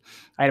podcasts.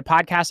 I had a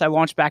podcast I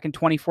launched back in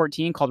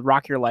 2014 called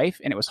Rock Your Life,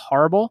 and it was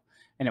horrible,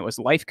 and it was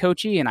life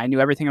coachy, and I knew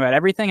everything about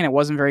everything, and it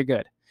wasn't very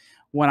good.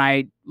 When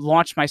I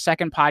launched my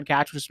second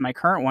podcast, which is my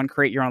current one,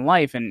 Create Your Own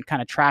Life, and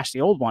kind of trashed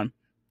the old one,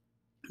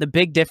 the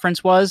big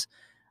difference was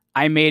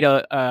I made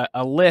a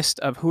list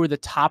of who are the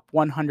top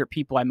 100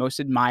 people I most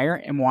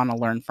admire and want to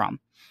learn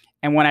from.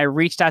 And when I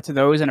reached out to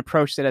those and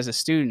approached it as a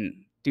student,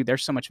 dude,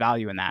 there's so much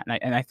value in that.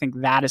 And I think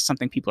that is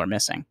something people are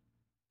missing.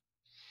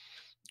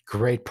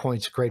 Great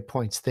points. Great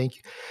points. Thank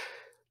you.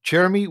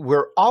 Jeremy,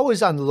 we're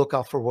always on the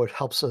lookout for what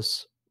helps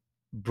us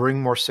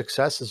bring more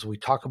success, as we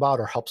talk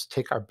about, or helps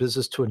take our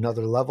business to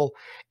another level.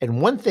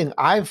 And one thing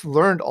I've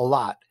learned a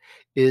lot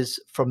is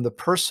from the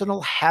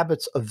personal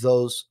habits of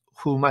those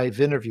whom I've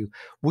interviewed.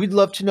 We'd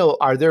love to know,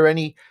 are there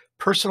any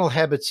personal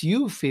habits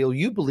you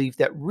believe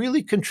that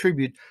really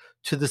contribute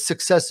to the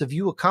success of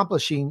you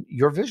accomplishing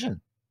your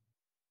vision?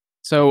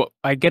 So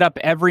I get up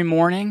every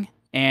morning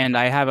and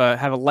I have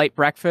a light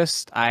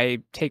breakfast. I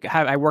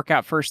work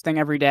out first thing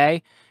every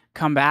day,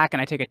 come back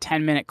and I take a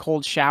 10-minute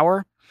cold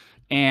shower.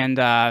 And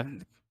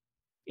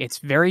it's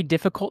very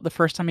difficult the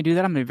first time I do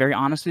that. I'm going to be very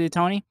honest with you,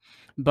 Tony,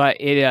 but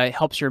it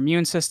helps your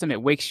immune system.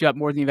 It wakes you up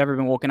more than you've ever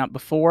been woken up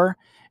before.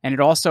 And it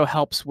also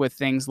helps with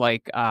things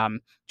like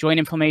joint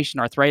inflammation,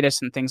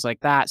 arthritis, and things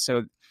like that.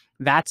 So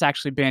that's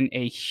actually been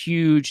a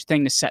huge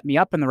thing to set me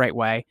up in the right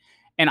way.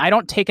 And I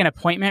don't take an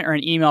appointment or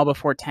an email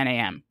before 10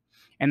 a.m.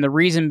 And the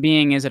reason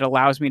being is it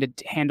allows me to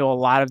handle a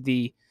lot of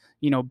the,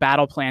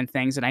 battle plan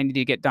things that I need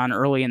to get done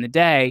early in the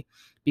day.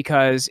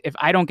 Because if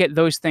I don't get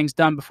those things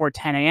done before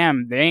 10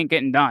 a.m., they ain't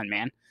getting done,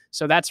 man.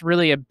 So that's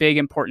really a big,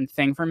 important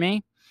thing for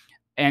me.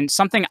 And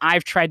something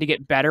I've tried to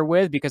get better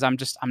with, because I'm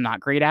not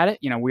great at it.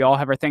 We all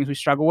have our things we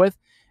struggle with,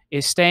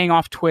 is staying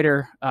off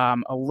Twitter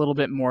a little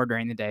bit more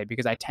during the day,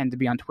 because I tend to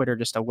be on Twitter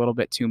just a little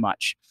bit too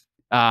much.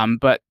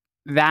 But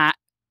that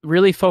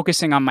really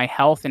focusing on my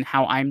health and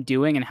how I'm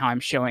doing and how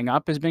I'm showing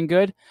up has been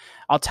good.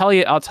 I'll tell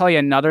you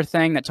another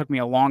thing that took me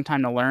a long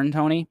time to learn,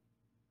 Tony,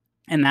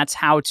 and that's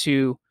how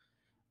to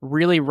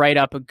really write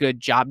up a good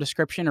job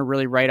description, or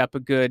really write up a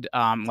good,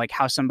 like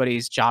how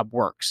somebody's job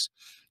works.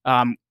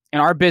 In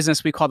our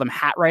business, we call them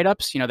hat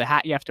write-ups, the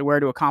hat you have to wear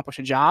to accomplish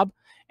a job.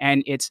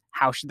 And it's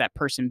how should that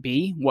person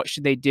be? What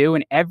should they do?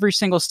 And every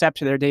single step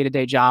to their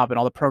day-to-day job and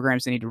all the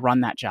programs they need to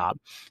run that job.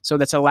 So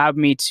that's allowed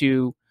me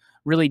to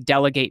really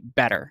delegate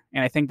better.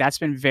 And I think that's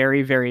been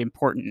very, very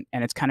important.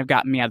 And it's kind of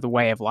gotten me out of the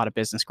way of a lot of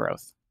business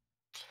growth.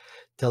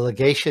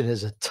 Delegation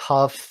is a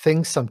tough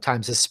thing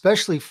sometimes,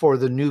 especially for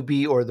the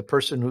newbie or the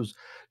person who's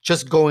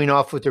just going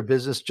off with their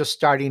business, just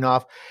starting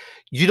off.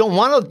 You don't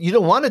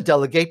want to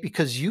delegate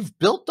because you've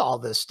built all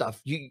this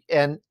stuff.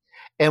 And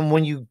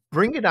when you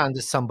bring it on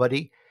to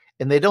somebody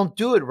and they don't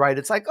do it right,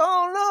 it's like,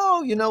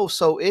 oh no,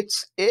 so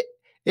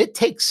it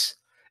takes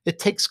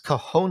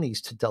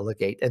cojones to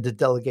delegate and to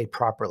delegate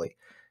properly.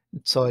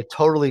 So I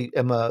totally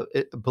am a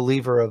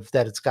believer of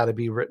that. It's got to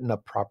be written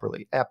up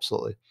properly.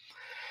 Absolutely.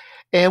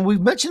 And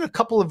we've mentioned a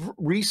couple of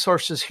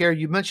resources here.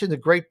 You mentioned a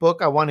great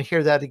book. I want to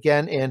hear that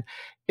again. And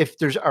if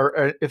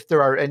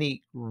there are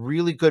any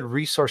really good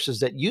resources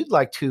that you'd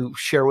like to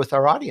share with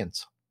our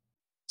audience.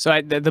 So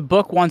the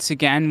book, once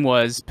again,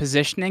 was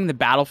Positioning: The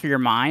Battle for Your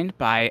Mind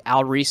by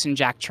Al Ries and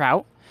Jack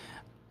Trout.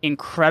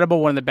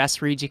 Incredible, one of the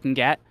best reads you can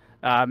get.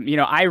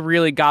 I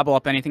really gobble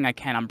up anything I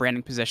can on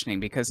branding positioning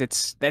because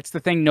that's the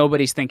thing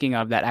nobody's thinking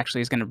of that actually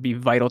is going to be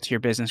vital to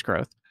your business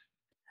growth.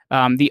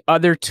 The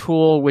other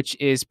tool, which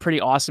is pretty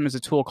awesome, is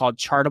a tool called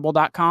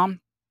Chartable.com.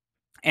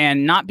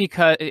 And not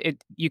because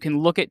you can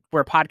look at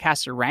where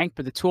podcasts are ranked,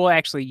 but the tool I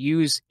actually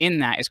use in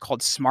that is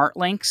called Smart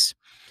Links.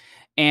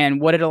 And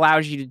what it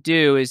allows you to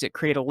do is it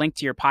create a link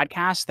to your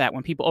podcast that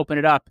when people open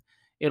it up,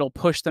 it'll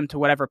push them to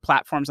whatever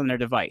platforms on their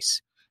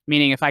device.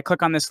 Meaning if I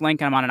click on this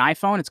link and I'm on an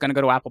iPhone, it's going to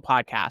go to Apple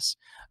Podcasts.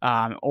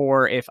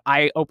 Or if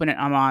I open it,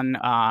 I'm on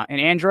an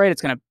Android,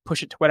 it's going to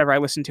push it to whatever I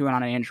listen to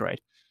on an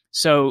Android.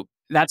 So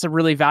that's a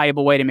really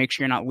valuable way to make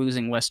sure you're not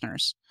losing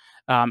listeners.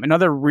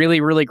 Another really,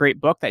 really great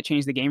book that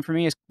changed the game for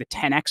me is The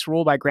 10X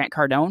Rule by Grant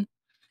Cardone.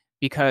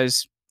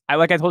 Because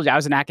like I told you, I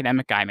was an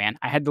academic guy, man.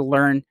 I had to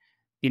learn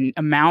the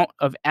amount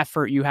of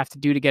effort you have to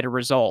do to get a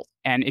result.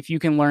 And if you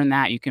can learn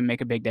that, you can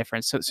make a big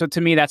difference. So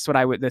to me, that's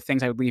the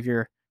things I would leave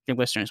your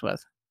listeners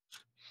with.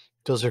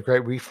 Those are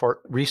great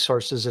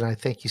resources, and I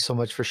thank you so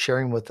much for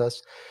sharing with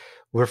us.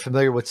 We're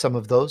familiar with some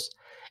of those,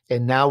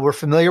 and now we're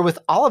familiar with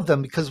all of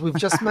them because we've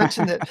just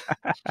mentioned it.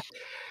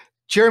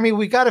 Jeremy,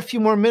 we got a few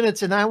more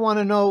minutes, and I want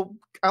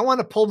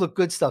to pull the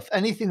good stuff.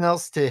 Anything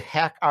else to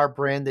hack our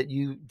brand that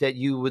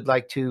you would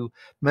like to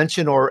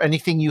mention, or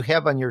anything you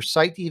have on your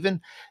site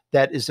even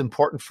that is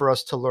important for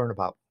us to learn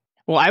about?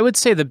 Well, I would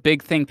say the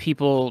big thing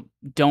people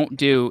don't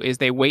do is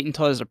they wait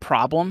until there's a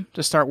problem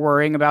to start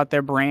worrying about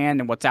their brand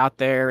and what's out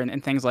there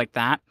and things like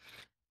that.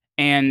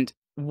 And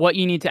what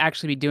you need to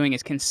actually be doing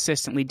is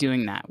consistently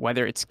doing that,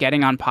 whether it's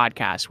getting on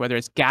podcasts, whether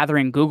it's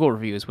gathering Google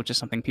reviews, which is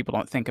something people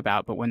don't think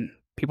about. But when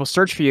people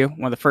search for you,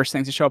 one of the first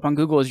things to show up on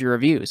Google is your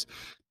reviews.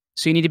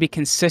 So you need to be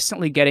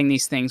consistently getting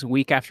these things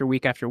week after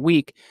week after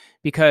week,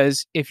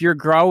 because if you're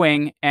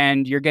growing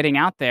and you're getting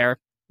out there,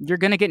 you're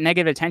going to get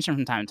negative attention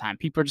from time to time.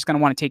 People are just going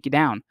to want to take you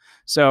down.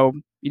 So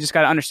you just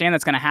got to understand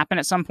that's going to happen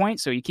at some point.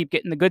 So you keep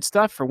getting the good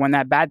stuff for when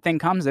that bad thing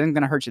comes, it isn't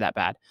going to hurt you that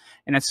bad.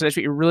 And that's what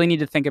you really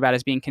need to think about,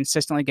 is being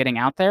consistently getting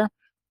out there.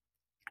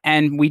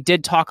 And we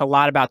did talk a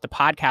lot about the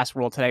podcast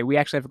world today. We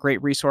actually have a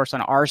great resource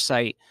on our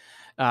site,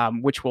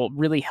 which will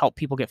really help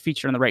people get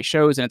featured on the right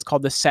shows. And it's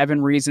called The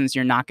 7 Reasons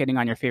You're Not Getting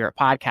on Your Favorite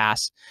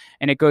Podcasts.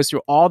 And it goes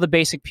through all the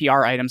basic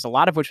PR items, a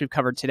lot of which we've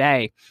covered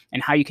today,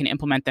 and how you can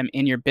implement them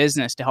in your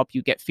business to help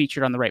you get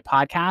featured on the right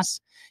podcasts.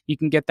 You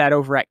can get that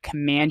over at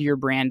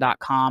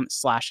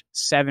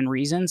commandyourbrand.com/7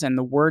 reasons. And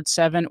the word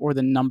 7 or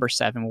the number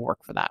 7 will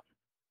work for that.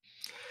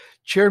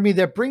 Jeremy,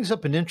 that brings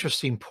up an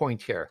interesting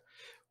point here.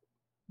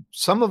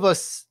 Some of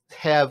us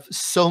have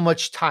so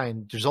much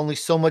time. There's only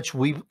so much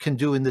we can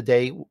do in the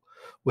day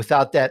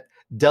without that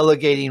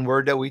delegating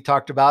word that we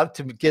talked about,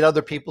 to get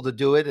other people to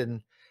do it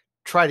and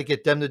try to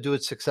get them to do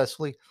it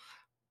successfully.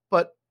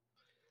 But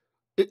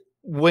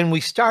when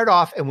we start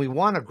off and we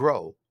want to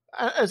grow,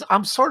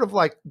 I'm sort of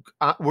like,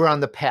 we're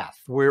on the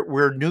path.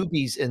 We're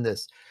newbies in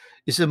this.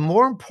 Is it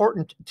more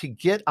important to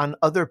get on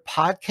other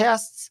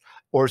podcasts,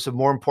 or is it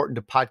more important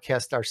to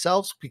podcast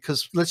ourselves?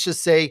 Because let's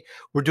just say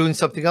we're doing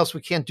something else.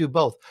 We can't do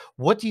both.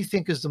 What do you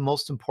think is the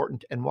most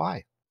important, and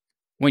why?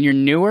 When you're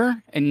newer,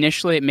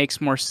 initially it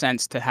makes more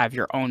sense to have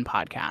your own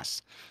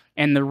podcast.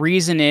 And the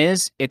reason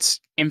is it's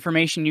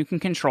information you can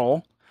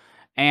control,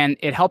 and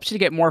it helps you to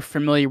get more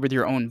familiar with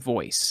your own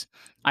voice.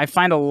 I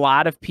find a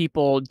lot of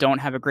people don't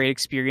have a great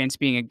experience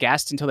being a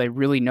guest until they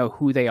really know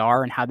who they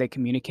are and how they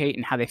communicate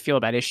and how they feel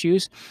about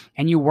issues.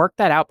 And you work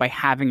that out by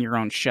having your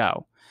own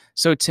show.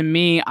 So to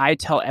me, I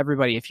tell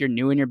everybody, if you're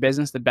new in your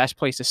business, the best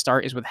place to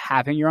start is with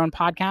having your own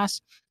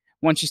podcast.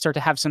 Once you start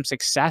to have some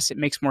success, it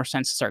makes more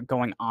sense to start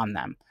going on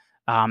them.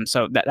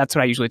 So that's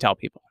what I usually tell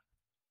people.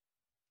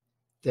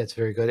 That's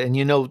very good. And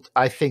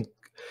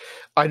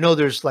I know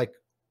there's like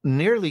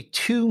nearly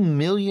 2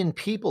 million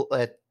people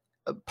at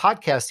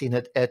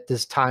podcasting at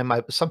this time.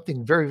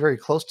 Something very, very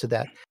close to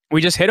that.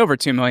 We just hit over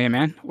 2 million,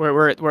 man.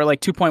 We're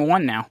like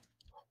 2.1 now.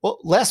 Well,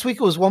 last week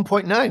it was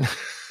 1.9.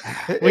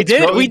 We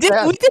did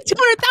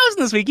 200,000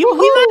 this week. You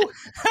believe that?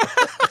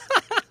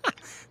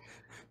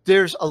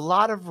 There's a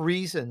lot of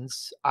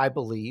reasons, I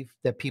believe,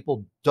 that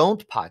people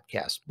don't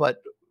podcast,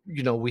 but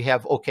we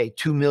have,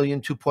 2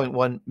 million,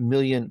 2.1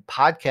 million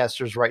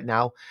podcasters right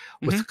now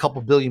with Hmm. a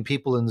couple billion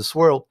people in this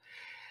world.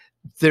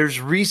 There's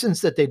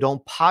reasons that they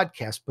don't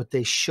podcast, but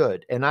they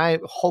should. And I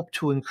hope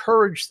to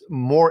encourage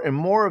more and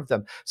more of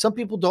them. Some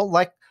people don't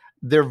like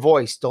their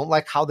voice, don't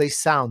like how they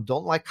sound,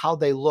 don't like how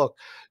they look,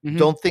 Hmm.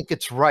 don't think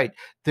it's right.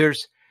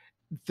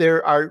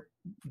 There are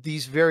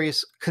these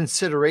various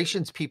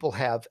considerations people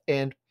have.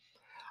 And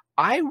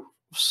I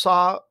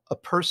saw a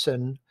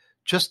person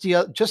just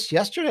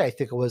yesterday, I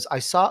think it was. I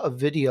saw a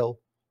video.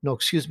 No,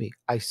 excuse me.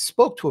 I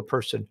spoke to a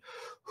person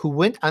who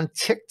went on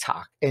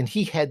TikTok and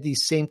he had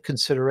these same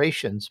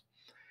considerations.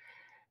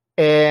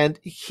 And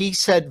he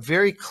said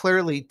very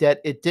clearly that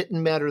it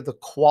didn't matter the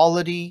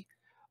quality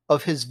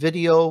of his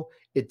video,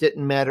 it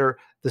didn't matter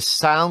the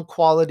sound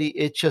quality,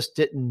 it just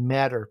didn't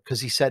matter,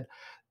 because he said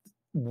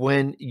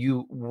when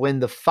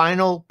the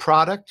final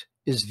product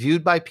is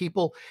viewed by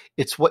people,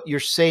 it's what you're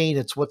saying,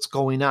 it's what's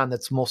going on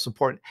that's most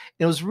important.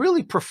 And it was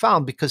really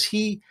profound because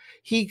he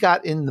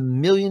got in the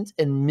millions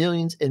and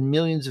millions and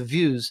millions of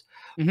views,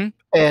 Hmm.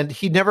 and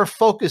he never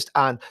focused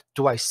on,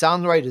 do I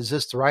sound right, is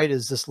this right,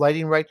 is this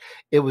lighting right?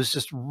 It was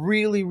just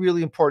really,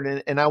 really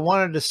important. And I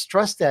wanted to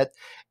stress that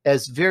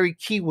as very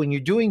key when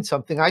you're doing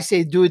something. I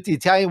say do it the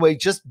Italian way.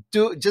 Just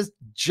do it, just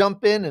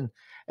jump in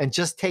and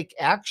just take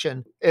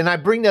action. And I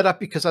bring that up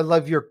because I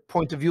love your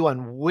point of view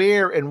on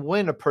where and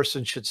when a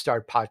person should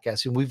start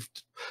podcasting.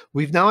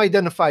 We've now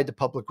identified the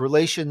public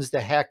relations,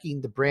 the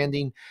hacking, the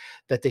branding,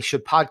 that they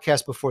should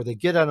podcast before they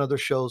get on other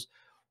shows.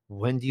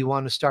 When do you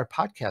want to start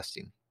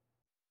podcasting?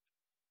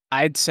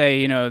 I'd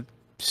say,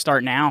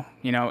 start now.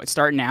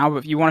 Start now. But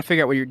if you want to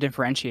figure out what your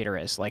differentiator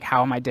is, like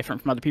how am I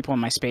different from other people in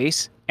my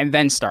space, and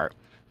then start.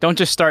 Don't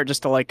just start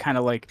just to like kind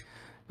of like,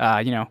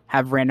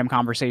 have random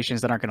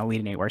conversations that aren't going to lead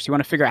anywhere. So you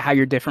want to figure out how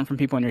you're different from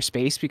people in your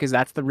space, because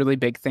that's the really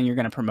big thing you're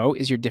going to promote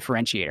is your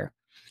differentiator.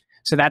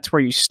 So that's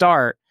where you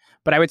start.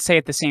 But I would say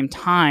at the same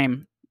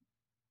time,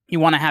 you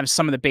want to have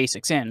some of the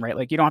basics in, right?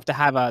 Like you don't have to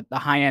have a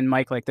high-end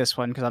mic like this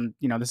one because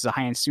this is a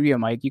high-end studio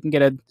mic. You can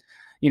get a,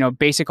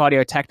 basic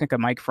Audio Technica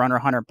mic for under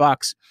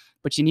 $100,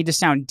 but you need to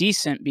sound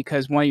decent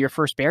because one of your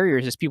first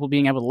barriers is people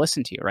being able to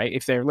listen to you, right?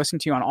 If they're listening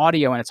to you on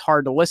audio and it's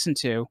hard to listen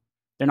to,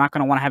 they're not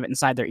going to want to have it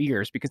inside their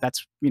ears because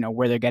that's,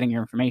 where they're getting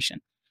your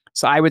information.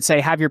 So I would say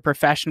have your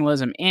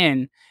professionalism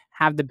in,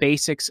 have the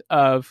basics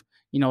of,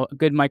 a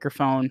good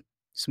microphone,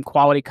 some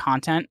quality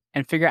content,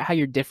 and figure out how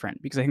you're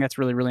different, because I think that's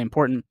really, really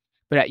important.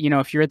 But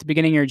if you're at the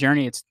beginning of your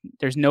journey,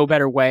 there's no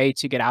better way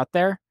to get out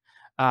there.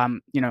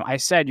 I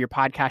said your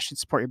podcast should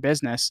support your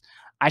business.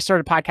 I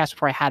started a podcast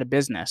before I had a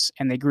business,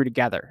 and they grew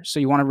together. So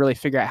you want to really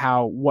figure out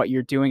how what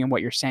you're doing and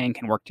what you're saying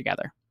can work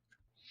together.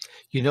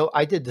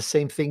 I did the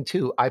same thing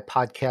too. I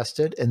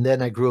podcasted and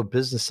then I grew a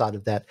business out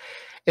of that.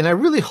 And I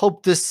really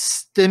hope this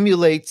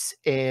stimulates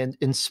and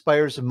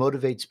inspires and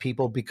motivates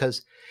people,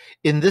 because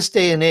in this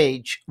day and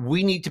age,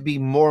 we need to be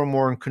more and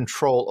more in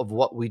control of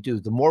what we do.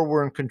 The more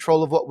we're in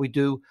control of what we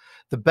do,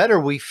 the better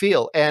we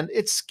feel. And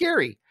it's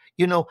scary.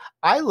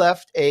 I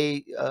left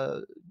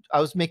I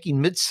was making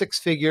mid six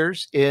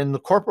figures in the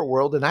corporate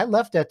world, and I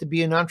left that to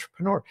be an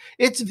entrepreneur.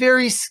 It's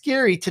very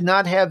scary to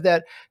not have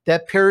that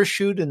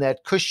parachute and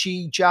that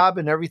cushy job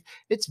and everything.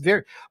 It's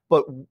very,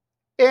 but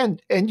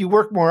and you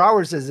work more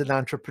hours as an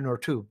entrepreneur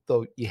too,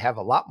 though you have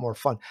a lot more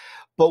fun.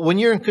 But when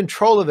you're in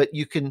control of it,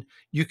 you can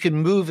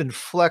move and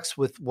flex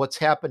with what's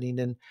happening.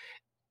 And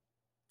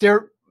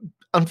there,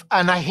 and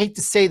I hate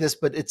to say this,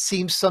 but it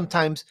seems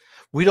sometimes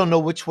we don't know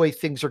which way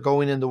things are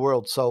going in the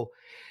world. So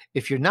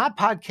if you're not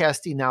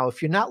podcasting now,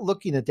 if you're not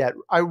looking at that,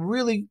 I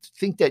really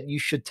think that you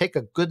should take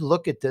a good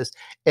look at this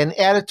and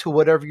add it to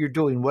whatever you're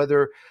doing,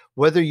 whether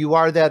you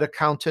are that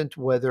accountant,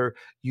 whether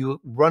you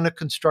run a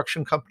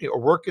construction company or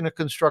work in a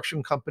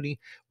construction company,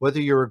 whether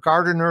you're a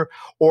gardener,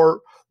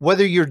 or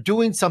whether you're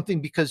doing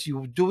something because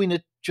you're doing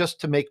it just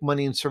to make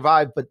money and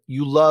survive, but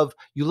you love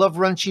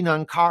wrenching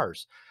on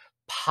cars.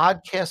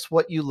 Podcast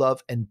what you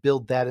love and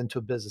build that into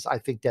a business. I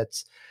think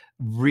that's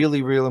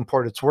really, really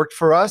important. It's worked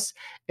for us,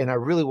 and I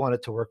really want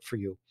it to work for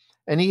you.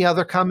 Any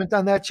other comment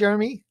on that,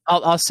 Jeremy?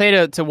 I'll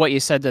say to what you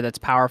said that's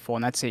powerful,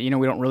 and that's it. We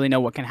don't really know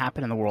what can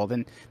happen in the world.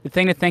 And the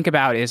thing to think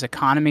about is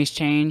economies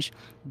change,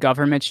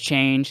 governments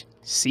change,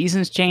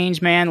 seasons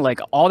change, man.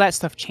 Like all that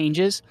stuff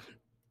changes.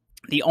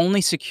 The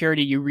only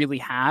security you really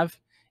have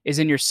is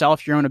in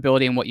yourself, your own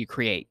ability, and what you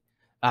create.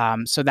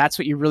 So that's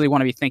what you really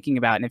want to be thinking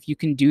about. And if you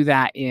can do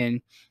that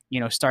in,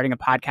 starting a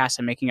podcast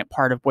and making it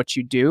part of what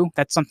you do,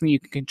 that's something you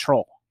can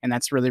control. And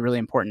that's really, really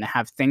important to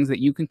have things that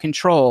you can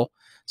control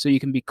so you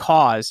can be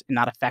cause and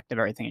not effect of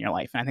everything in your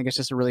life. And I think it's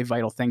just a really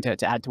vital thing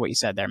to add to what you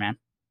said there, man.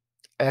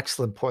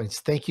 Excellent points.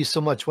 Thank you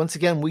so much. Once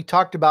again, we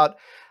talked about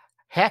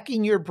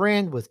hacking your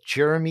brand with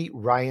Jeremy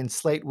Ryan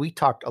Slate. We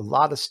talked a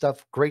lot of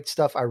stuff, great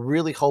stuff. I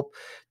really hope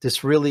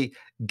this really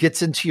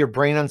gets into your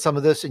brain on some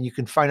of this, and you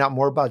can find out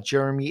more about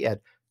Jeremy at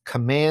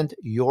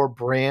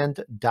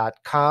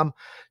commandyourbrand.com.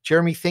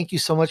 Jeremy, thank you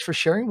so much for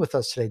sharing with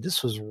us today.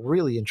 This was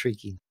really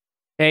intriguing.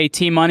 Hey,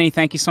 T-Money,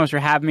 thank you so much for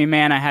having me,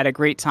 man. I had a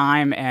great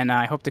time, and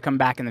I hope to come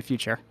back in the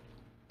future.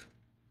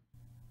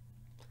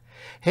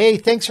 Hey,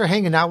 thanks for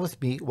hanging out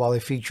with me while I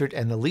featured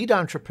an elite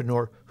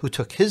entrepreneur who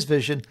took his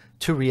vision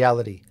to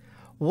reality.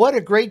 What a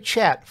great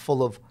chat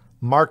full of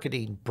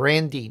marketing,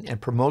 branding,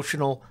 and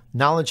promotional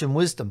knowledge and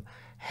wisdom,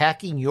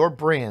 hacking your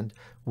brand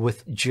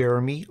with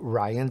Jeremy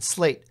Ryan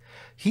Slate.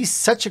 He's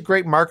such a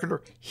great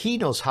marketer. He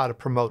knows how to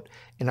promote,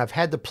 and I've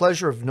had the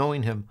pleasure of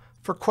knowing him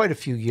for quite a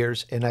few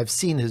years, and I've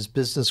seen his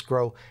business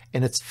grow,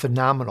 and it's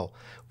phenomenal.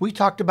 We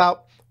talked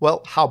about,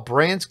 well, how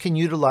brands can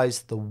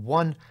utilize the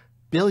 $1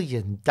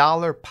 billion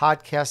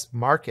podcast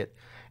market,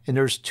 and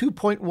there's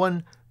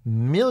 2.1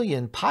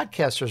 million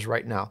podcasters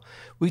right now.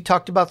 We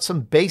talked about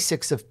some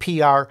basics of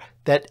PR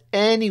that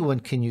anyone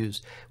can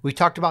use. We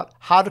talked about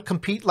how to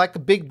compete like a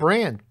big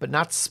brand, but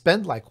not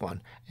spend like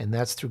one, and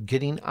that's through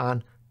getting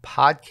on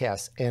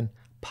podcasts and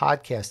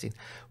podcasting.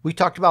 We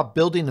talked about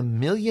building $1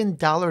 million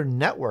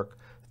network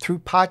through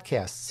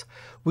podcasts.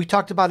 We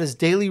talked about his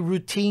daily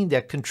routine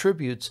that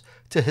contributes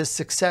to his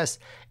success,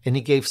 and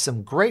he gave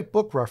some great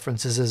book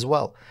references as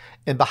well.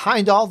 And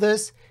behind all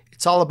this,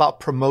 it's all about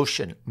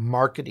promotion,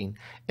 marketing,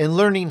 and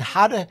learning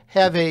how to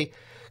have a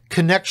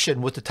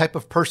connection with the type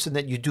of person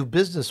that you do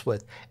business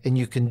with. And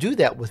you can do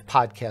that with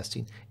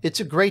podcasting. It's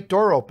a great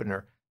door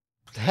opener.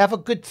 Have a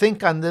good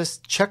think on this.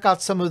 Check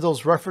out some of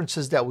those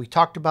references that we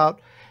talked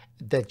about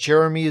that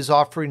Jeremy is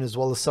offering, as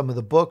well as some of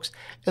the books.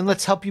 And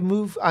let's help you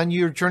move on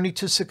your journey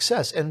to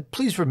success. And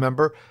please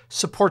remember,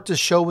 support this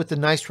show with a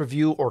nice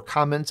review or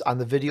comments on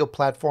the video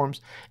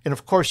platforms. And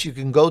of course, you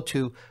can go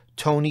to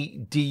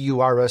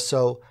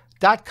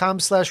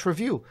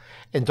DUrso.com/review.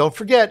 And don't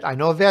forget, I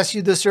know I've asked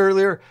you this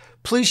earlier,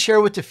 please share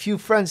with a few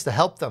friends to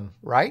help them,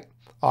 right?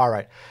 All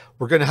right.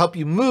 We're going to help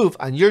you move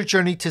on your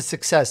journey to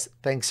success.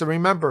 Thanks. And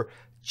remember,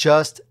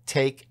 just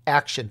take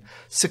action.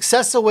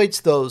 Success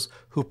awaits those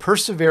who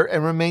persevere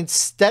and remain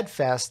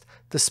steadfast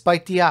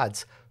despite the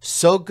odds.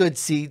 Sow good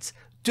seeds,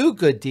 do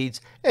good deeds,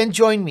 and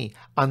join me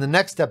on the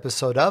next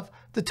episode of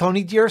The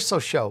Tony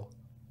DUrso Show.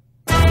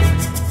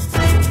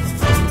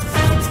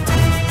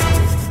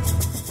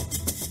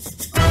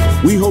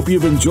 We hope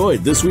you've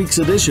enjoyed this week's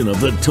edition of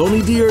the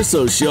Tony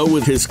DUrso Show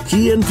with his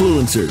key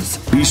influencers.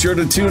 Be sure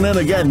to tune in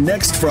again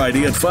next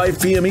Friday at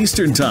 5 p.m.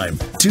 Eastern Time,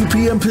 2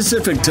 p.m.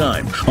 Pacific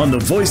Time on the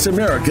Voice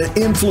America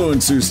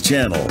Influencers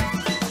channel.